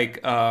it'll like,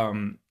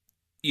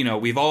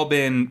 we've all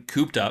been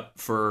cooped up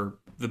for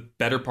the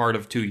better part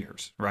of 2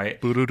 years,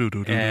 right?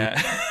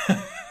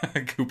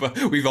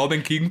 Koopa. We've all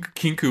been King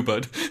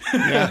Koopa'd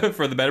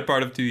for the better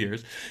part of 2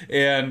 years.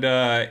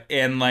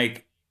 And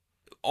like,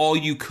 all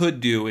you could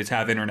do is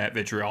have internet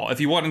vitriol. If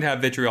you wanted to have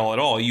vitriol at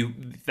all,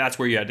 that's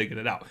where you had to get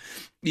it out.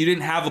 You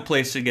didn't have a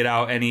place to get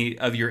out any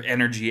of your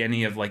energy,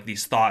 any of like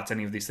these thoughts,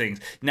 any of these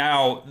things.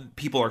 Now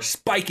people are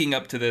spiking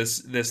up to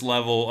this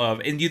level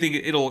of, and do you think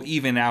it'll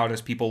even out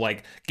as people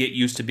like get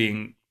used to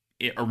being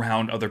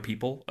around other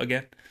people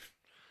again?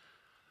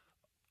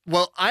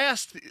 Well, I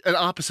asked an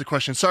opposite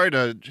question. Sorry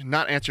to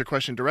not answer your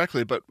question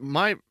directly, but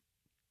my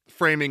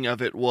framing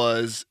of it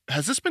was,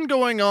 has this been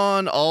going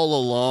on all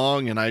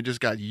along and I just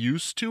got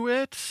used to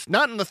it?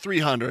 Not in the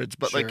 300s,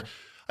 but Sure. like,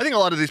 I think a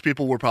lot of these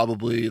people were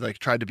probably like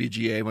tried to be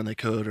GA when they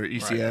could, or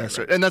ECS.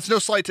 Right. And that's no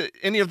slight to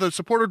any of the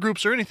supporter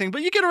groups or anything,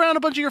 but you get around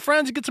a bunch of your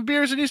friends, you get some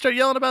beers and you start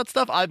yelling about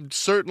stuff. I'm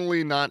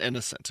certainly not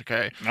innocent,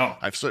 okay? No.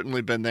 I've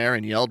certainly been there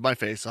and yelled my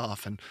face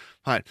off and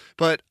fine.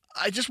 But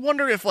I just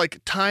wonder if like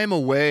time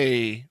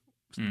away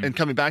and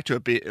coming back to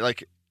it, be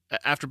like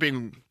after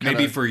being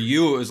maybe for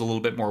you it was a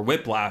little bit more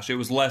whiplash. It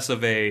was less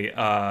of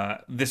a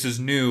this is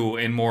new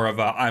and more of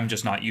a I'm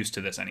just not used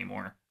to this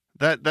anymore.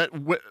 That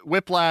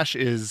whiplash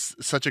is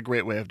such a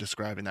great way of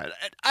describing that.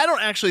 I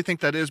don't actually think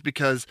that is,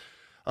 because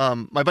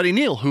my buddy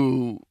Neil,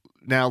 who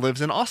now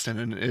lives in Austin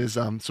and is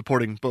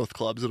supporting both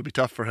clubs. It'll be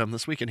tough for him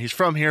this weekend. He's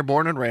from here,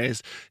 born and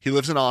raised. He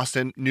lives in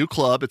Austin, new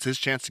club. It's his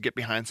chance to get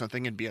behind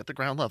something and be at the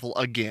ground level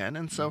again.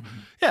 And so,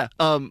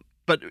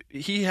 but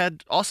he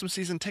had awesome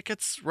season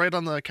tickets right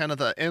on the kind of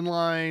the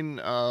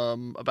inline,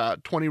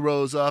 about 20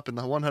 rows up in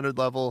the 100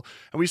 level.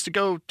 And we used to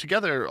go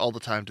together all the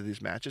time to these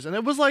matches. And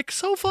it was like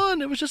so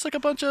fun. It was just like a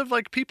bunch of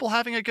like people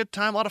having a good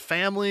time, a lot of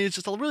families,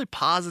 just a really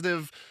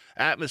positive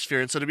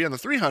atmosphere. And so to be on the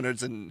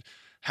 300s and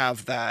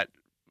have that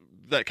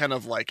kind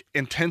of like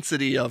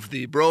intensity of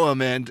the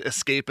Brougham end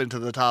escape into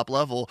the top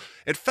level,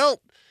 it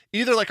felt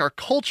either like our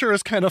culture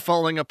is kind of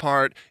falling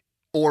apart,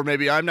 or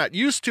maybe I'm not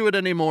used to it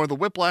anymore, the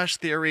whiplash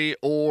theory,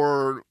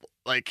 or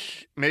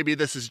like maybe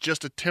this is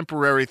just a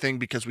temporary thing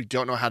because we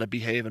don't know how to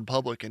behave in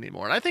public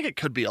anymore. And I think it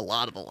could be a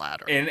lot of the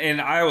latter.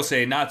 And I will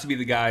say, not to be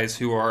the guys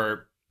who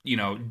are, you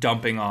know,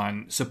 dumping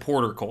on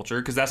supporter culture,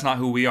 because that's not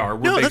who we are.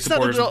 We're big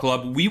supporters of the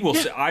club. We will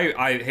say,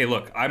 hey,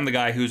 look, I'm the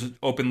guy who's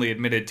openly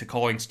admitted to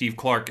calling Steve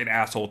Clark an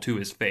asshole to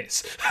his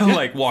face,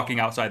 like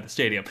walking outside the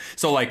stadium.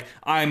 So like,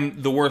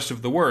 I'm the worst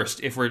of the worst.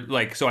 If we're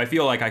like, so I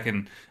feel like I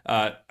can,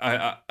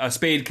 a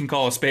spade can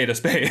call a spade a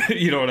spade.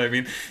 You know what I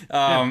mean?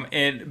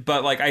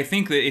 But like, I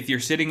think that if you're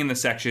sitting in the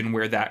section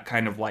where that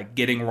kind of like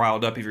getting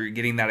riled up, if you're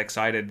getting that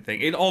excited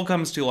thing, it all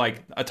comes to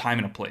like a time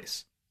and a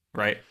place,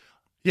 right?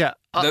 Yeah.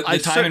 The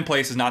time and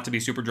place is not to be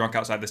super drunk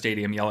outside the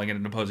stadium yelling at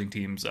an opposing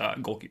team's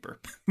goalkeeper.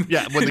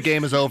 Yeah, when the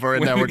game is over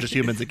and now we're just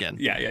humans again.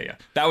 Yeah.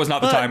 That was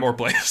not the time or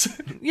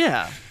place.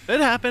 Yeah,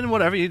 it happened.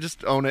 Whatever, you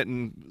just own it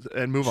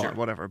and move on.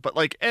 Whatever. But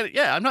like,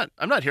 I'm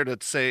not here to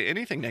say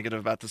anything negative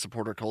about the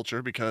supporter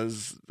culture,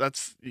 because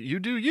that's you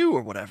do you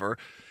or whatever.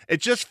 It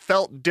just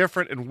felt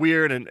different and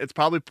weird, and it's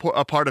probably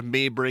a part of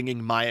me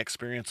bringing my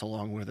experience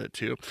along with it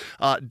too.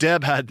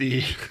 Deb had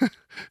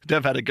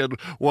a good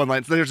one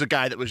line. There's a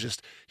guy that was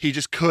he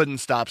just couldn't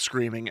stop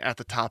screaming at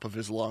the top of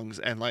his lungs.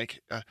 And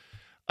like,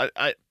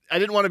 I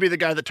didn't want to be the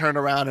guy that turned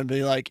around and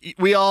be like,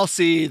 we all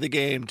see the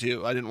game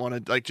too. I didn't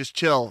want to like, just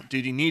chill,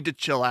 dude. You need to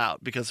chill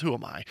out, because who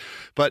am I?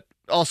 But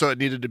also it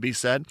needed to be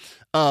said.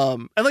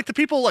 And like the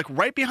people like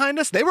right behind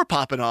us, they were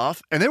popping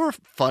off and they were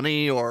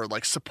funny or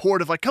like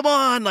supportive, like, come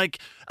on, like,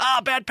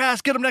 bad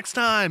pass, get him next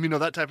time, you know,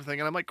 that type of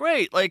thing. And I'm like,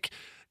 great. Like,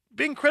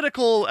 being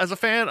critical as a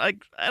fan, I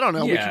don't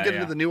know. We can get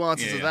into the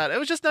nuances of that. It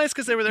was just nice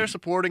because they were there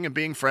supporting and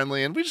being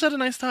friendly, and we just had a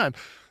nice time.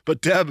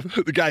 But Deb,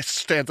 the guy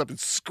stands up and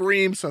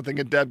screams something,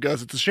 and Deb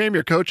goes, "It's a shame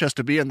your coach has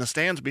to be in the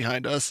stands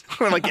behind us."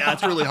 We're like, yeah,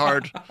 it's really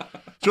hard.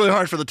 It's really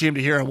hard for the team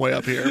to hear him way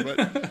up here.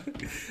 But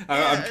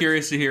I'm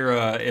curious to hear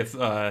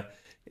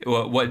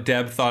what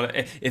Deb thought.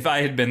 If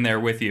I had been there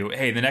with you,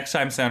 hey, the next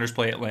time Sounders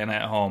play Atlanta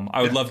at home,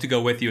 I would love to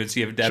go with you and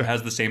see if Deb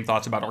has the same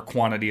thoughts about our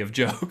quantity of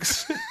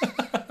jokes.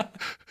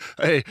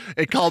 a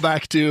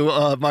callback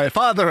to my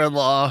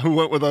father-in-law who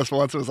went with us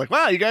once and was like,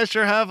 wow, you guys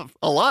sure have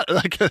a lot.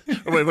 Like,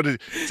 wait, what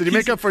did you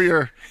make up for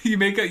your... You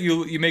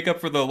make up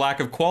for the lack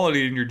of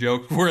quality in your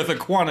joke with a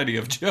quantity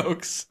of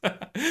jokes.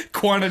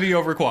 Quantity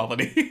over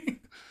quality.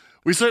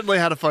 We certainly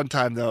had a fun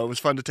time, though. It was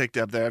fun to take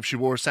Deb there. She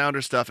wore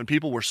Sounder stuff, and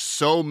people were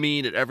so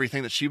mean at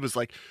everything that she was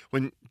like,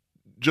 when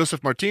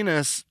Joseph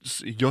Martinez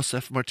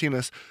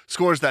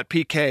scores that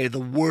PK the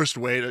worst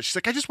way. She's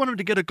like, I just want him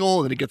to get a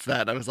goal, and he gets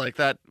that. And I was like,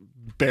 that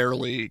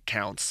barely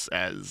counts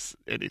as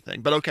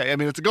anything. But okay, I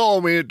mean, it's a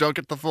goal. We don't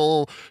get the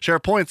full share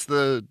of points.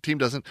 The team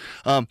doesn't.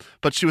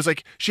 But she was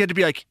like, she had to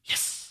be like,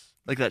 yes.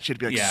 Like that, she'd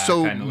be like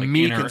so like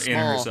meek and small.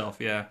 In herself,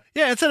 yeah.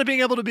 Yeah, instead of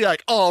being able to be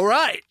like, all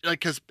right,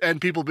 like,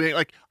 and people being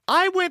like,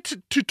 I went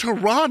to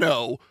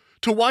Toronto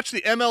to watch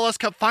the MLS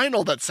Cup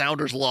final that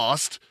Sounders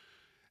lost,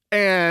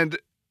 and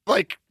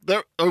like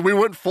we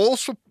went full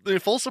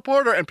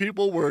supporter, and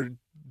people were,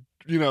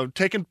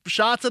 taking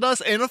shots at us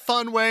in a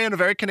fun way, in a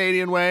very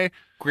Canadian way.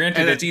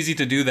 Granted, it's easy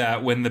to do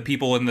that when the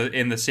people in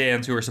the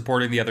stands who are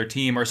supporting the other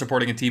team are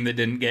supporting a team that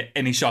didn't get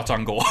any shots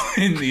on goal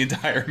in the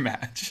entire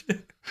match.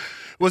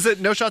 Was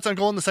it no shots on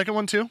goal in the second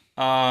one too?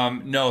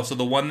 No. So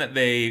the one that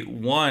they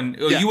won,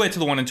 you went to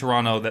the one in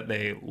Toronto that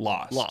they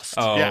lost.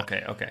 Oh, yeah.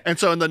 Okay. And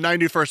so in the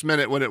 91st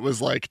minute, when it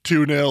was like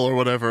 2-0 or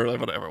whatever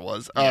it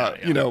was,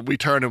 we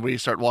turn and we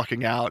start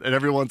walking out, and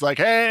everyone's like,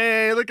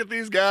 "Hey, look at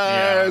these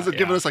guys!" and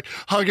giving us like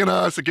hugging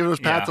us and giving us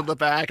pats on the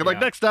back, and like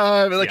next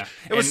time, and like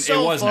it was so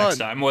fun. It was next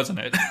time, wasn't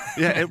it?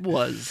 Yeah, it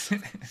was.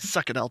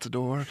 Suck it,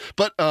 Altidore.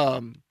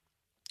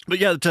 But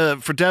yeah,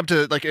 for Deb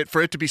to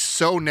for it to be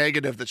so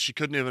negative that she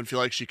couldn't even feel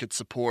like she could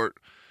support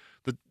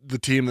the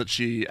team that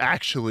she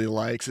actually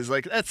likes is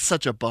like, that's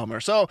such a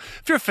bummer. So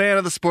if you're a fan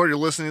of the sport, you're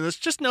listening to this,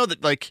 just know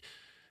that like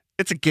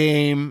it's a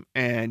game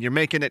and you're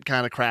making it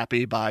kind of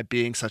crappy by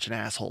being such an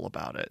asshole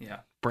about it. Yeah.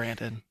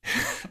 Brandon.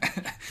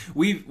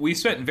 We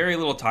spent very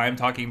little time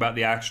talking about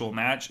the actual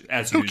match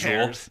as Who usual,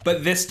 cares?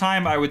 But this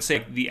time I would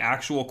say the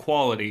actual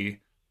quality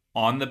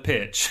on the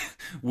pitch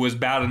was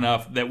bad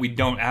enough that we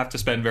don't have to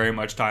spend very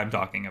much time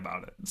talking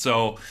about it.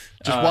 So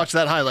just watch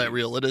that highlight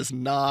reel. It is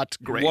not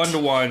great.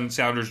 1-1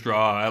 Sounders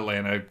draw.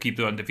 Atlanta keep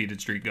the undefeated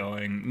streak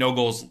going. No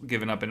goals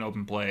given up in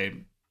open play.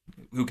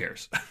 Who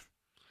cares?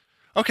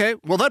 Okay,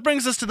 well, that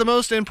brings us to the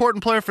most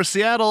important player for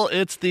Seattle.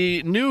 It's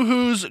the New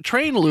Who's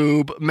Train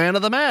Lube man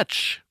of the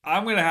match.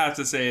 I'm going to have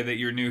to say that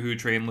your New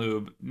Who's Train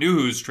Lube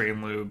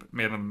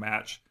man of the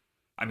match.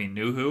 I mean,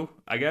 Nuhu,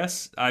 I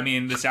guess. I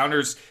mean, the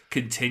Sounders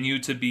continue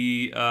to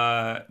be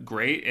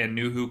great, and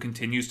Nuhu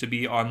continues to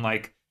be on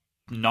like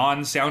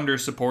non-Sounder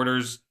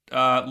supporters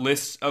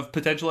lists of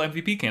potential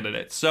MVP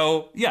candidates.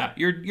 So yeah,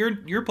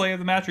 your play of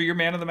the match or your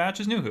man of the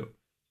match is Nuhu.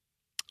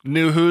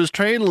 Nuhu's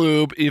Train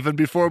Lube. Even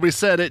before we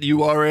said it,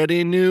 you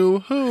already knew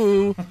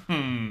who.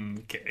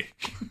 Okay.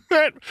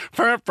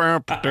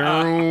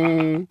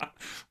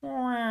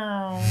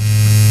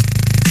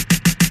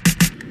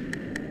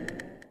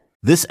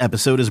 This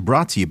episode is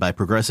brought to you by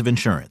Progressive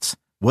Insurance.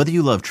 Whether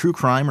you love true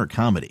crime or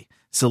comedy,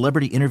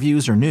 celebrity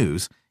interviews or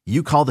news,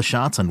 you call the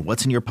shots on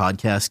what's in your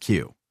podcast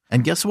queue.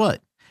 And guess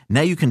what?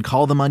 Now you can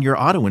call them on your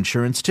auto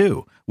insurance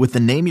too with the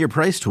Name Your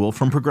Price tool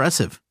from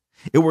Progressive.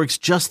 It works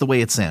just the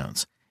way it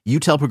sounds. You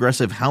tell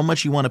Progressive how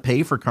much you want to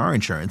pay for car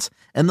insurance,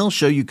 and they'll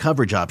show you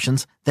coverage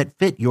options that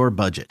fit your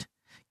budget.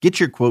 Get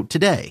your quote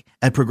today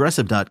at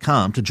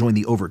Progressive.com to join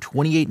the over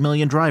 28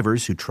 million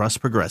drivers who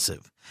trust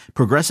Progressive.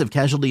 Progressive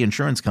Casualty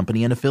Insurance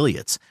Company and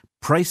Affiliates.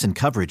 Price and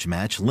coverage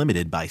match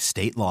limited by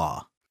state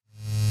law.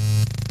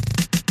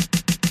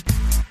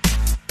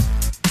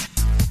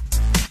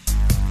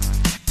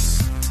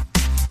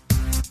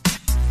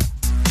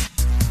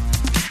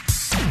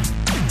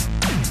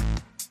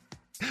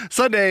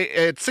 Sunday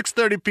at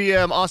 6:30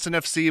 p.m., Austin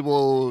FC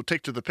will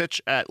take to the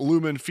pitch at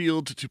Lumen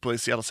Field to play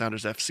Seattle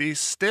Sounders FC.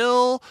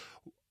 Still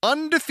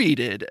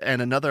undefeated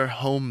and another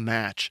home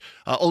match.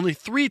 Only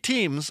 3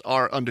 teams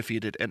are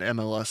undefeated in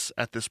MLS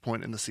at this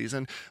point in the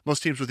season.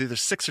 Most teams with either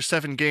 6 or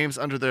 7 games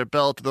under their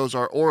belt. Those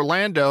are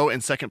Orlando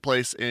in second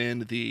place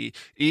in the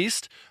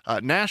East,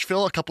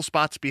 Nashville a couple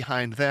spots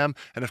behind them,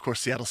 and of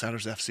course Seattle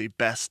Sounders FC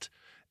best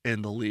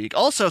in the league.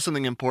 Also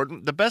something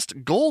important, the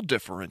best goal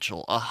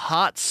differential. A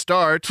hot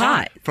start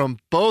from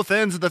both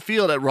ends of the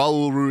field at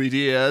Raul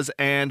Ruidiaz,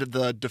 and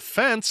the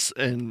defense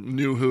in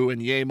Nuhu and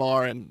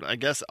Yamar and I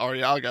guess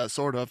Arriaga,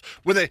 sort of,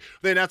 where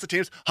they announce the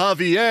teams,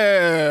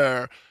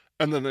 Javier,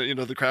 and then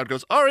the crowd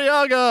goes,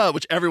 Arriaga,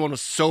 which everyone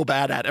was so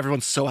bad at.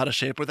 Everyone's so out of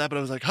shape with that, but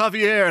I was like,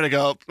 Javier, and I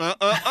go,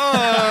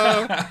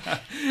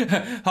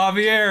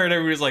 Javier, and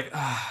everybody's like,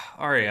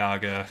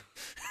 Arriaga.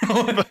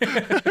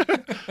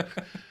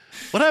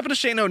 What happened to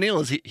Shane O'Neill?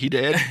 Is he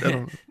dead?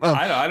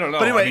 I don't know.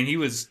 But anyway, I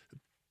mean,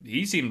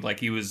 he seemed like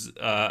he was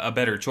a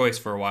better choice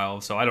for a while,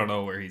 so I don't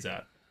know where he's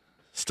at.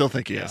 Still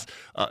think he is.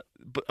 But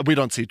we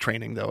don't see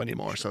training, though,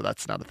 anymore, so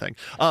that's not a thing.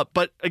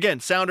 But again,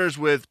 Sounders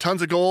with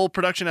tons of goal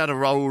production out of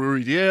Raul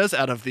Ruidiaz,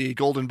 out of the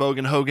Golden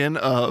Bogan Hogan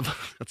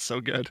of, that's so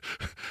good,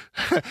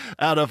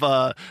 out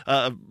of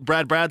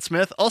Brad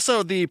Smith.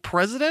 Also, the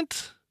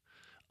president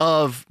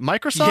of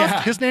Microsoft.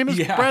 Yeah. His name is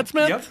Brad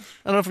Smith. Yep.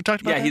 I don't know if we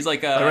talked about that. Yeah, he's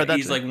like I read that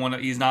he's today. like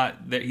one. He's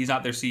not their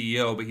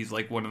CEO, but he's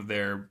like one of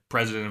their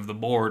president of the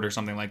board or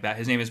something like that.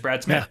 His name is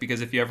Brad Smith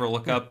because if you ever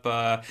look up,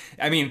 I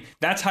mean,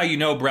 that's how you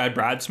know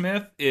Brad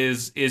Smith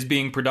is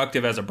being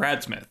productive as a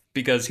Brad Smith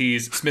because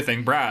he's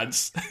smithing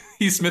Brads.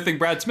 He's smithing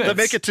Brad Smith. They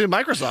make it to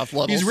Microsoft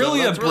level. He's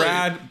really a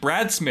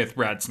Brad Smith.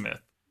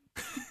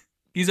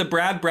 He's a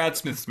Brad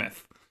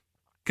Smith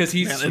because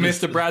he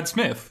smithed a Brad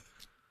Smith.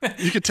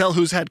 You could tell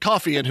who's had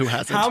coffee and who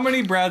hasn't. How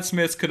many Brad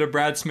Smiths could a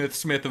Brad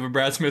Smith of a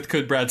Brad Smith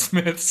could Brad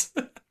Smiths?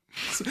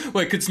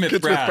 Wait, could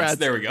Smith Brads.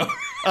 There we go.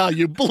 Oh,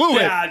 you blew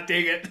it. Yeah,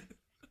 dang it.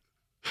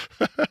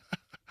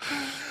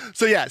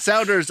 So yeah,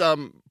 Sounders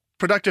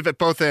productive at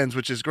both ends,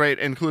 which is great,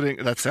 including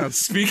that sounds.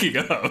 Speaking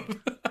of,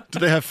 Do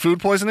they have food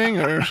poisoning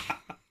or?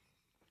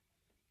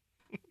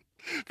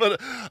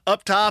 But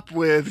up top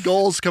with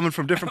goals coming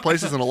from different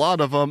places and a lot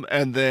of them,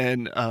 and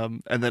then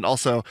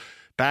also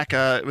back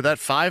with that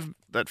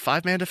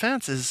five-man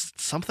defense is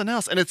something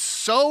else, and it's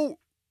so.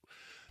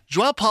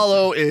 Joao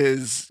Paulo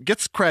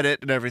gets credit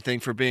and everything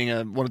for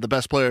being one of the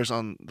best players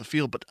on the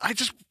field, but I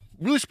just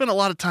really spent a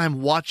lot of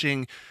time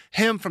watching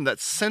him from that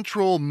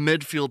central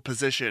midfield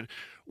position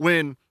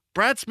when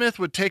Brad Smith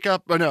would take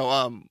up.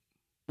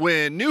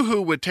 When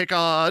Nuhu would take it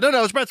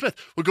was Brad Smith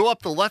would go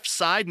up the left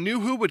side.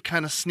 Nuhu would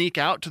kind of sneak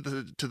out to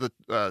the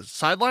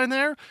sideline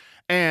there,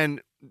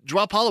 and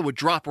Joao Paulo would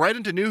drop right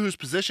into Nuhu's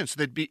position, so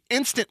they'd be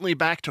instantly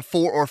back to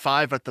 4 or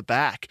 5 at the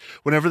back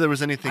whenever there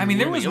was anything. I mean,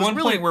 there looming. was one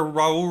point where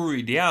Raul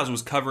Ruiz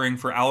was covering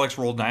for Alex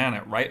Roldan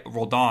at right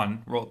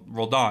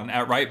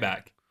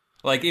back.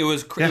 Like it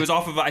was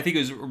off of, I think it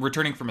was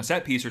returning from a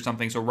set piece or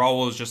something. So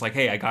Raul was just like,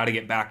 "Hey, I got to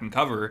get back and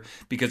cover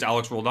because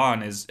Alex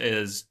Roldan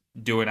is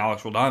doing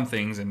Alex Roldan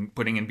things and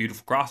putting in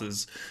beautiful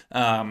crosses."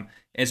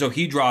 And so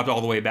he dropped all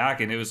the way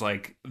back, and it was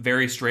like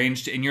very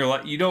strange. And you're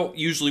like, you don't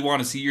usually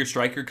want to see your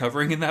striker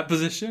covering in that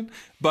position,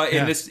 but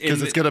in this,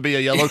 because it's going to be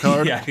a yellow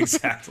card. Yeah,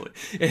 exactly.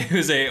 It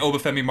was a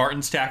Obafemi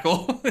Martins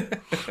tackle,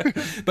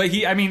 but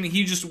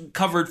he just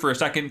covered for a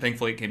second.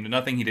 Thankfully, it came to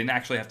nothing. He didn't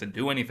actually have to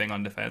do anything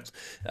on defense.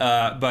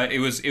 But it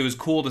was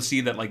cool to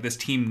see that like this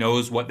team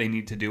knows what they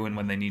need to do and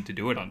when they need to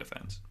do it on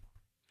defense.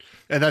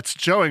 And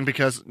that's showing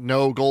because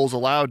no goals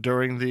allowed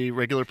during the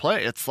regular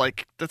play. It's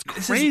like, that's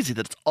crazy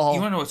that it's all.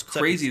 You want to know what's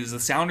crazy is the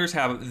Sounders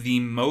have the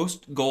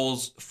most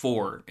goals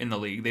for in the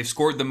league. They've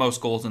scored the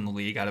most goals in the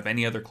league out of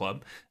any other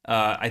club.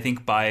 I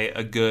think by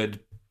a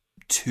good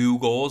 2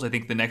 goals. I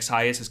think the next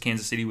highest is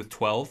Kansas City with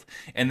 12.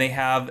 And they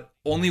have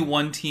only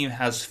one team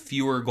has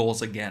fewer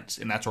goals against,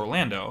 and that's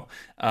Orlando.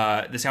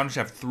 The Sounders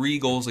have 3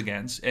 goals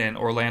against, and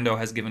Orlando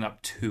has given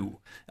up 2.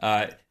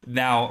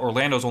 Now,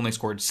 Orlando's only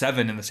scored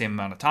 7 in the same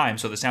amount of time,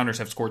 so the Sounders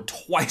have scored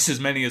twice as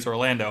many as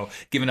Orlando,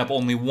 giving up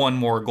only 1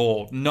 more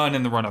goal. None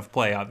in the run of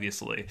play,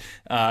 obviously.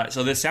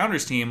 So this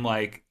Sounders team,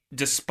 like,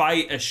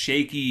 despite a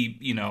shaky,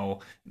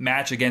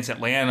 match against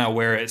Atlanta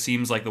where it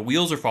seems like the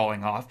wheels are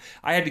falling off,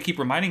 I had to keep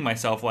reminding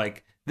myself,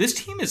 like, this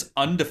team is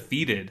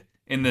undefeated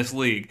in this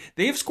league.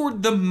 They've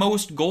scored the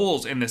most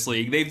goals in this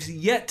league. They've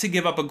yet to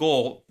give up a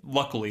goal,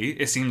 luckily,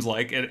 it seems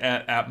like,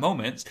 at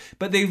moments.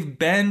 But they've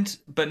bent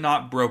but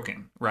not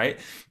broken, right?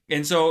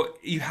 And so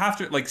you have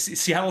to, like,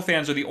 Seattle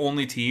fans are the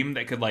only team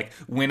that could, like,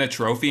 win a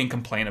trophy and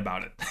complain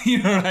about it.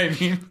 You know what I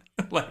mean?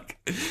 Like...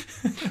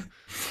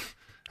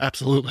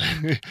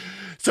 Absolutely.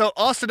 So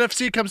Austin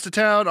FC comes to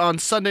town on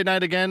Sunday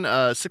night again.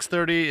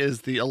 6:30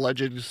 is the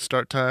alleged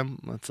start time.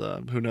 That's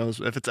who knows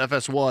if it's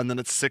FS1, then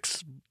it's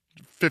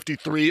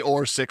 6:53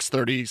 or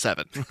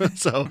 6:37.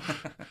 So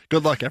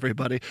good luck,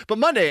 everybody. But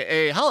Monday,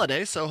 a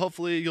holiday, so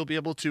hopefully you'll be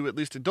able to at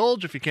least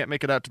indulge if you can't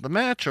make it out to the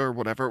match or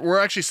whatever. We're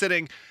actually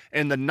sitting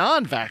in the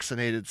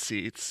non-vaccinated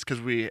seats because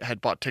we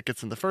had bought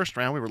tickets in the first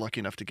round. We were lucky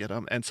enough to get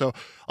them, and so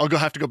I'll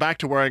have to go back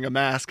to wearing a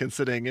mask and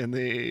sitting in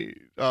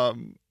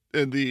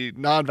the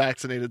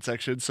non-vaccinated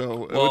section,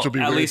 so which will be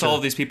at least all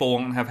of these people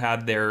won't have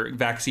had their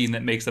vaccine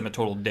that makes them a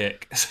total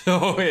dick.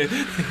 So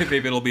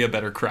maybe it'll be a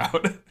better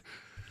crowd.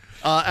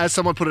 As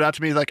someone put it out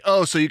to me, like,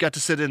 "Oh, so you got to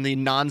sit in the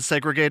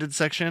non-segregated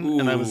section?" Ooh,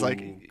 and I was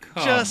like,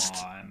 "Just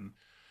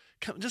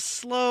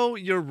slow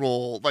your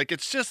roll. Like,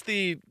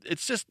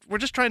 we're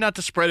just trying not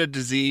to spread a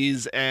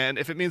disease, and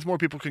if it means more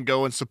people can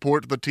go and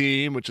support the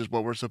team, which is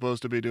what we're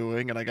supposed to be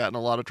doing." And I got in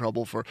a lot of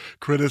trouble for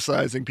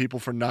criticizing people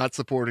for not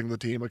supporting the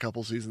team a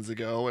couple seasons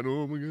ago. And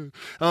oh my god!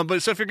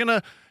 But so if you're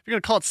gonna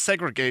call it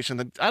segregation,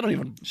 then I don't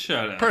even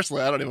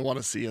personally, I don't even want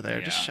to see you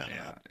there. Just shut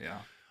up. Yeah.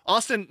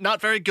 Austin,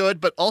 not very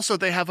good, but also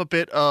they have a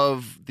bit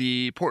of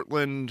the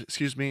Fartland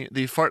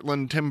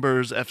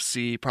Timbers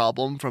FC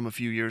problem from a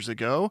few years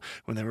ago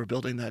when they were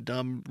building that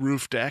dumb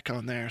roof deck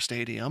on their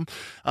stadium.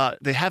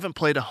 They haven't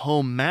played a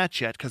home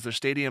match yet because their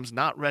stadium's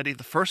not ready.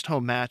 The first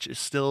home match is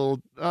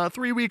still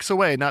 3 weeks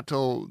away, not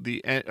till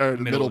the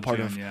middle of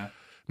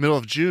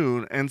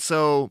June. And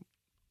so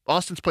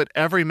Austin's played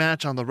every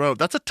match on the road.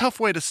 That's a tough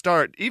way to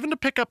start. Even to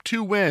pick up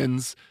 2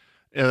 wins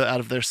out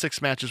of their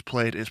 6 matches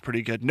played is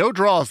pretty good. No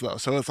draws though,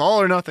 so it's all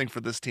or nothing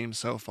for this team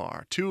so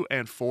far.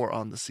 2-4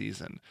 on the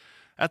season.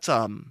 That's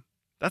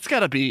That's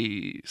got to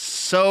be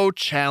so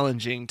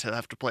challenging to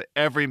have to play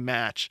every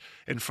match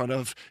in front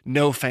of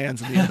no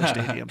fans in the other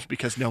stadiums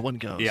because no one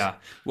goes. Yeah.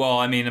 Well,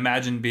 I mean,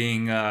 imagine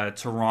being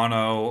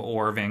Toronto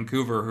or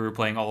Vancouver who are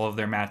playing all of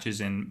their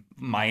matches in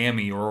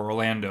Miami or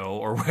Orlando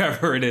or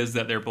wherever it is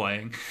that they're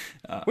playing.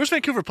 Where's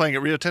Vancouver playing?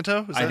 At Rio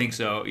Tinto? I think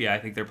so. Yeah, I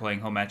think they're playing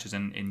home matches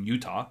in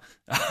Utah.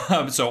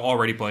 So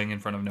already playing in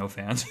front of no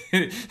fans.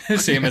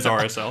 Same as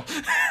RSL.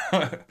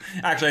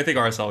 Actually, I think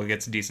RSL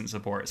gets decent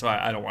support, so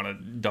I don't want to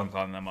dunk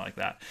on them like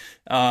that.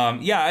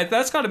 Yeah,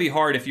 that's got to be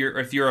hard if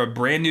you're a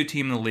brand new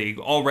team in the league.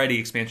 Already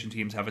expansion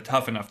teams have a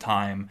tough enough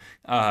time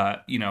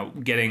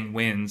getting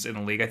wins in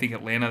the league. I think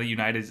Atlanta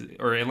United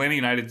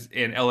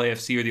and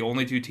LAFC are the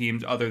only two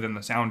teams other than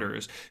the Sounders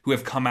who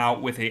have come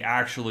out with a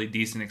actually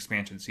decent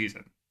expansion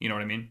season. You know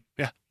what I mean?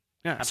 Yeah,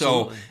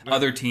 absolutely. So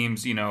other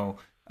teams,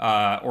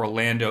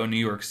 Orlando, New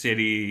York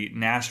City,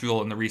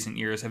 Nashville in the recent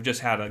years have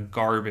just had a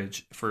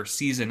garbage first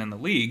season in the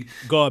league.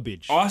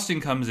 Garbage.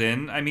 Austin comes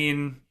in,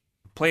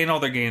 playing all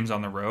their games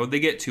on the road. They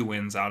get 2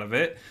 wins out of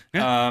it.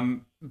 Yeah.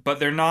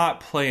 But they're not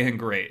playing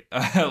great.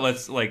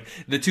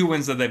 The 2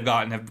 wins that they've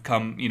gotten have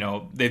come,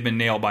 they've been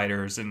nail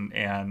biters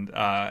and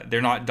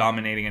they're not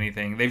dominating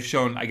anything. They've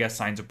shown, I guess,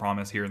 signs of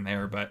promise here and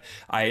there. But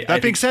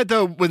that being said,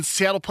 though, when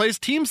Seattle plays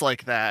teams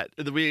like that,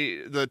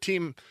 the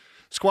team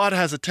squad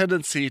has a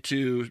tendency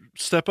to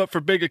step up for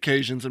big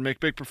occasions and make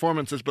big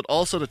performances, but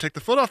also to take the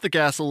foot off the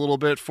gas a little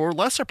bit for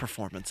lesser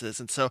performances.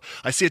 And so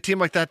I see a team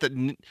like that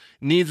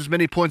needs as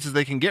many points as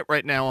they can get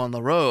right now on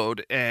the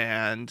road,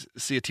 and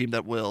see a team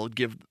that will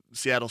give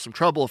Seattle some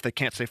trouble if they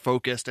can't stay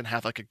focused and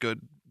have a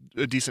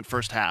decent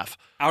first half.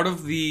 Out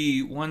of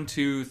the 7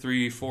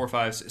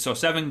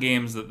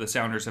 games that the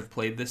Sounders have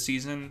played this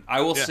season,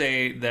 I will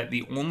say that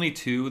the only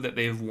 2 that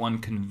they've won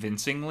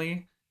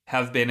convincingly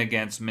have been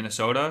against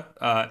Minnesota,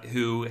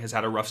 who has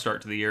had a rough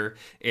start to the year,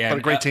 and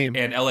a great team,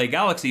 and LA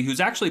Galaxy,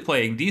 who's actually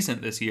playing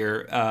decent this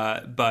year,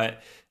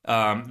 but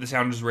the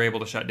Sounders were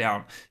able to shut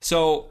down.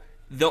 So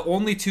the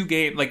only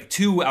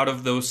 2 out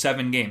of those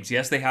 7 games,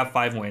 yes, they have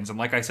 5 wins. And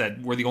like I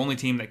said, we're the only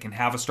team that can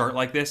have a start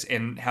like this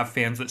and have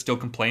fans that still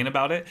complain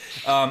about it.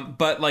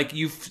 But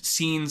you've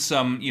seen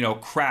some,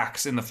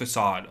 cracks in the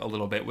facade a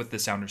little bit with the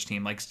Sounders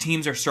team.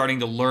 Teams are starting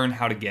to learn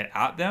how to get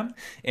at them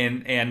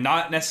and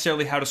not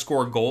necessarily how to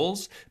score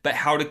goals, but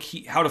how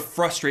to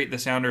frustrate the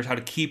Sounders, how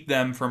to keep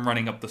them from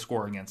running up the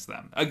score against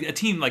them. A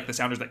team like the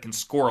Sounders that can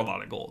score a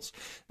lot of goals.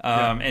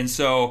 And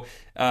so,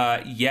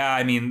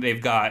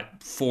 they've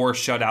got 4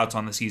 shutouts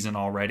on the season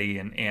already,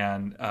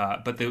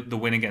 but the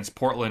win against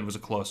Portland was a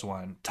close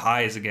one.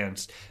 Ties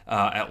against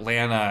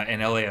Atlanta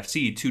and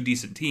LAFC, 2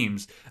 decent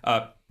teams.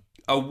 A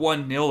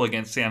 1-0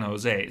 against San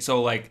Jose.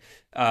 So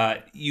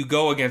you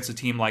go against a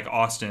team like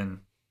Austin,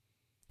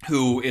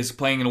 who is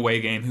playing an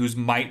away game, who's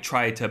might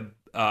try to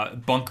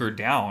bunker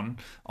down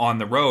on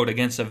the road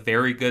against a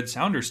very good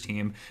Sounders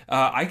team.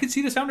 I could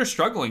see the Sounders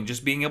struggling,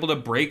 just being able to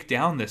break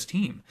down this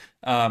team.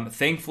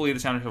 Thankfully, the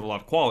Sounders have a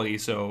lot of quality,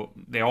 so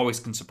they always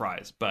can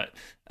surprise. But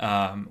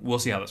we'll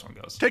see how this one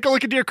goes. Take a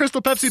look at your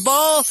Crystal Pepsi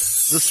ball,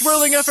 the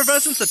swirling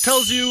effervescence that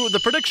tells you the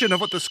prediction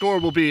of what the score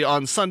will be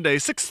on Sunday,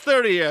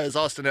 6:30, as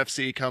Austin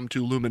FC come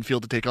to Lumen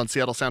Field to take on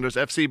Seattle Sounders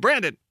FC.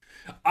 Brandon.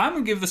 I'm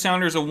going to give the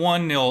Sounders a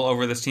 1-0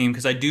 over this team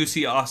because I do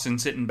see Austin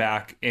sitting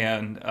back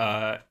and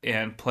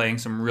playing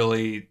some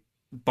really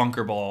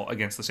bunker ball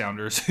against the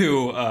Sounders,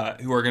 who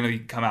are going to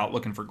come out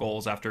looking for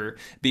goals after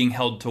being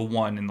held to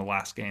 1 in the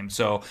last game.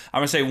 So I'm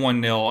going to say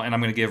 1-0, and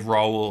I'm going to give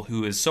Raul,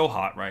 who is so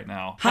hot right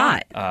now,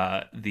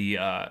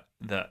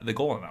 the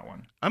goal in that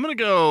one. I'm going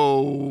to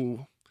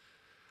go...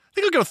 I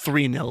think I'll go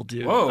 3-0,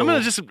 dude. Whoa. I'm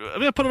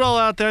gonna put it all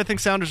out there. I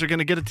think Sounders are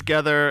gonna get it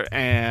together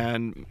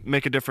and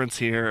make a difference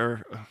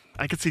here.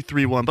 I could see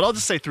 3-1, but I'll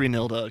just say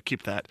 3-0 to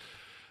keep that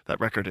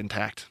record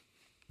intact.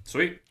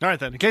 Sweet. All right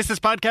then. In case this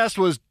podcast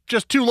was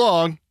just too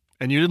long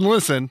and you didn't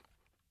listen,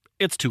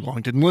 it's too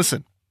long, didn't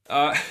listen.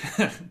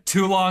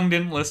 Too long,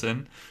 didn't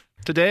listen.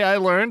 Today I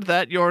learned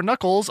that your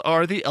knuckles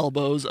are the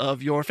elbows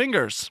of your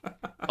fingers.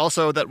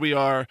 Also that we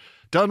are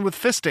done with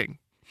fisting.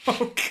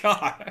 Oh,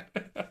 God.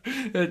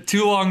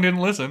 Too long,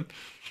 didn't listen.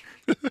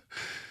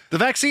 The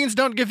vaccines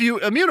don't give you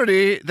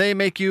immunity. They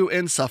make you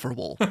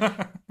insufferable.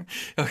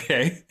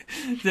 Okay.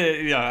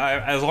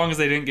 As long as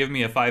they didn't give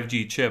me a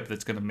 5G chip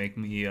that's going to make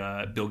me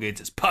Bill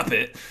Gates'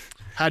 puppet.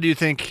 How do you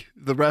think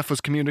the ref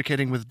was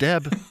communicating with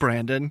Deb,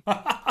 Brandon?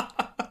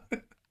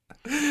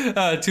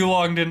 Too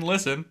long, didn't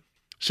listen.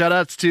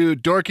 Shoutouts to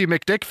Dorky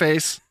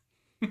McDickface.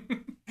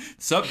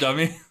 Sup,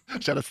 dummy?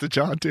 Shoutouts to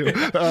John, too.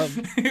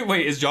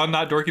 Wait, is John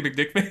not Dorky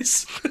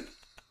McDickface?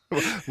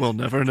 We'll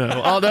never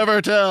know. I'll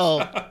never tell.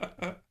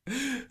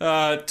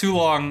 Too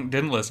long,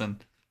 didn't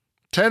listen.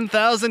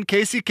 10,000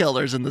 Casey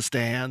Kellers in the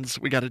stands.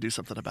 We got to do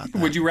something about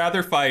that. Would you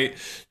rather fight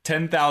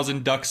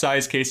 10,000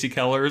 duck-sized Casey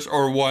Kellers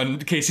or 1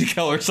 Casey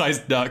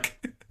Keller-sized duck?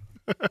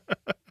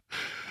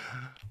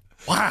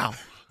 Wow.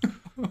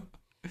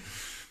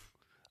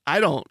 I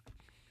don't.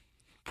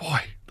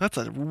 Boy, that's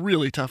a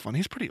really tough one.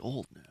 He's pretty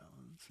old now.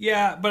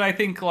 Yeah, but I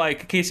think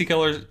Casey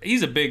Keller,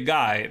 he's a big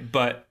guy,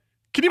 but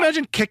Can you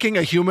imagine kicking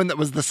a human that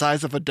was the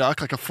size of a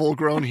duck, like a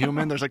full-grown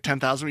human? There's like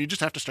 10,000. You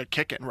just have to start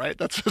kicking, right?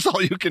 That's just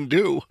all you can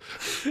do.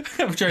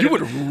 I'm trying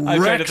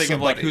to think of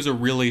like who's a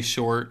really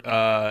short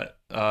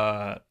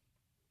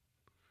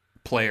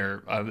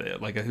player,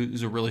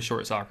 who's a really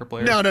short soccer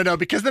player. No,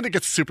 because then it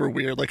gets super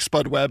weird, like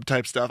Spud Webb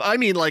type stuff. I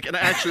mean, like, and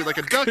actually, like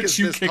a duck Could is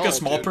you this kick tall, a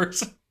small dude.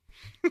 person?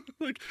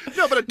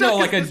 No, but a duck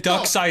like is a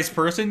duck-sized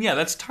person? Yeah,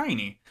 that's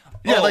tiny.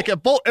 Yeah, like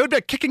it would be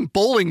like kicking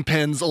bowling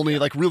pins, only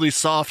like really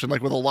soft and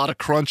like with a lot of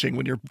crunching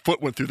when your foot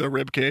went through the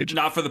rib cage.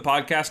 Not for the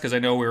podcast because I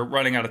know we're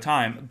running out of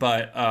time,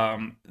 but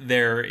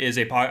there is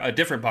a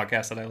different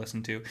podcast that I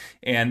listened to,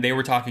 and they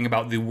were talking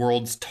about the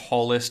world's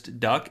tallest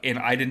duck, and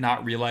I did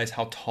not realize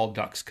how tall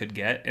ducks could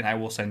get, and I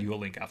will send you a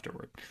link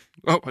afterward.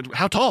 Oh,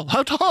 how tall?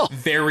 How tall?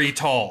 Very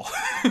tall.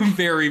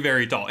 Very,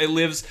 very tall. It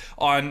lives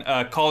on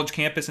a college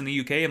campus in the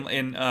UK,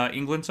 in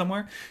England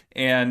somewhere,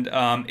 and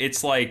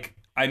it's like,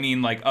 I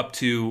mean, like up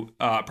to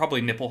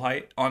probably nipple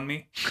height on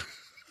me.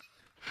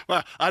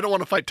 Well, I don't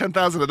want to fight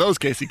 10,000 of those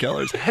Casey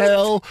Kellers.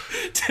 Hell.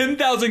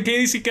 10,000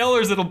 Casey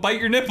Kellers that'll bite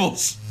your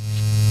nipples.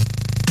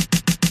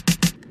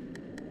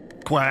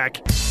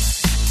 Quack.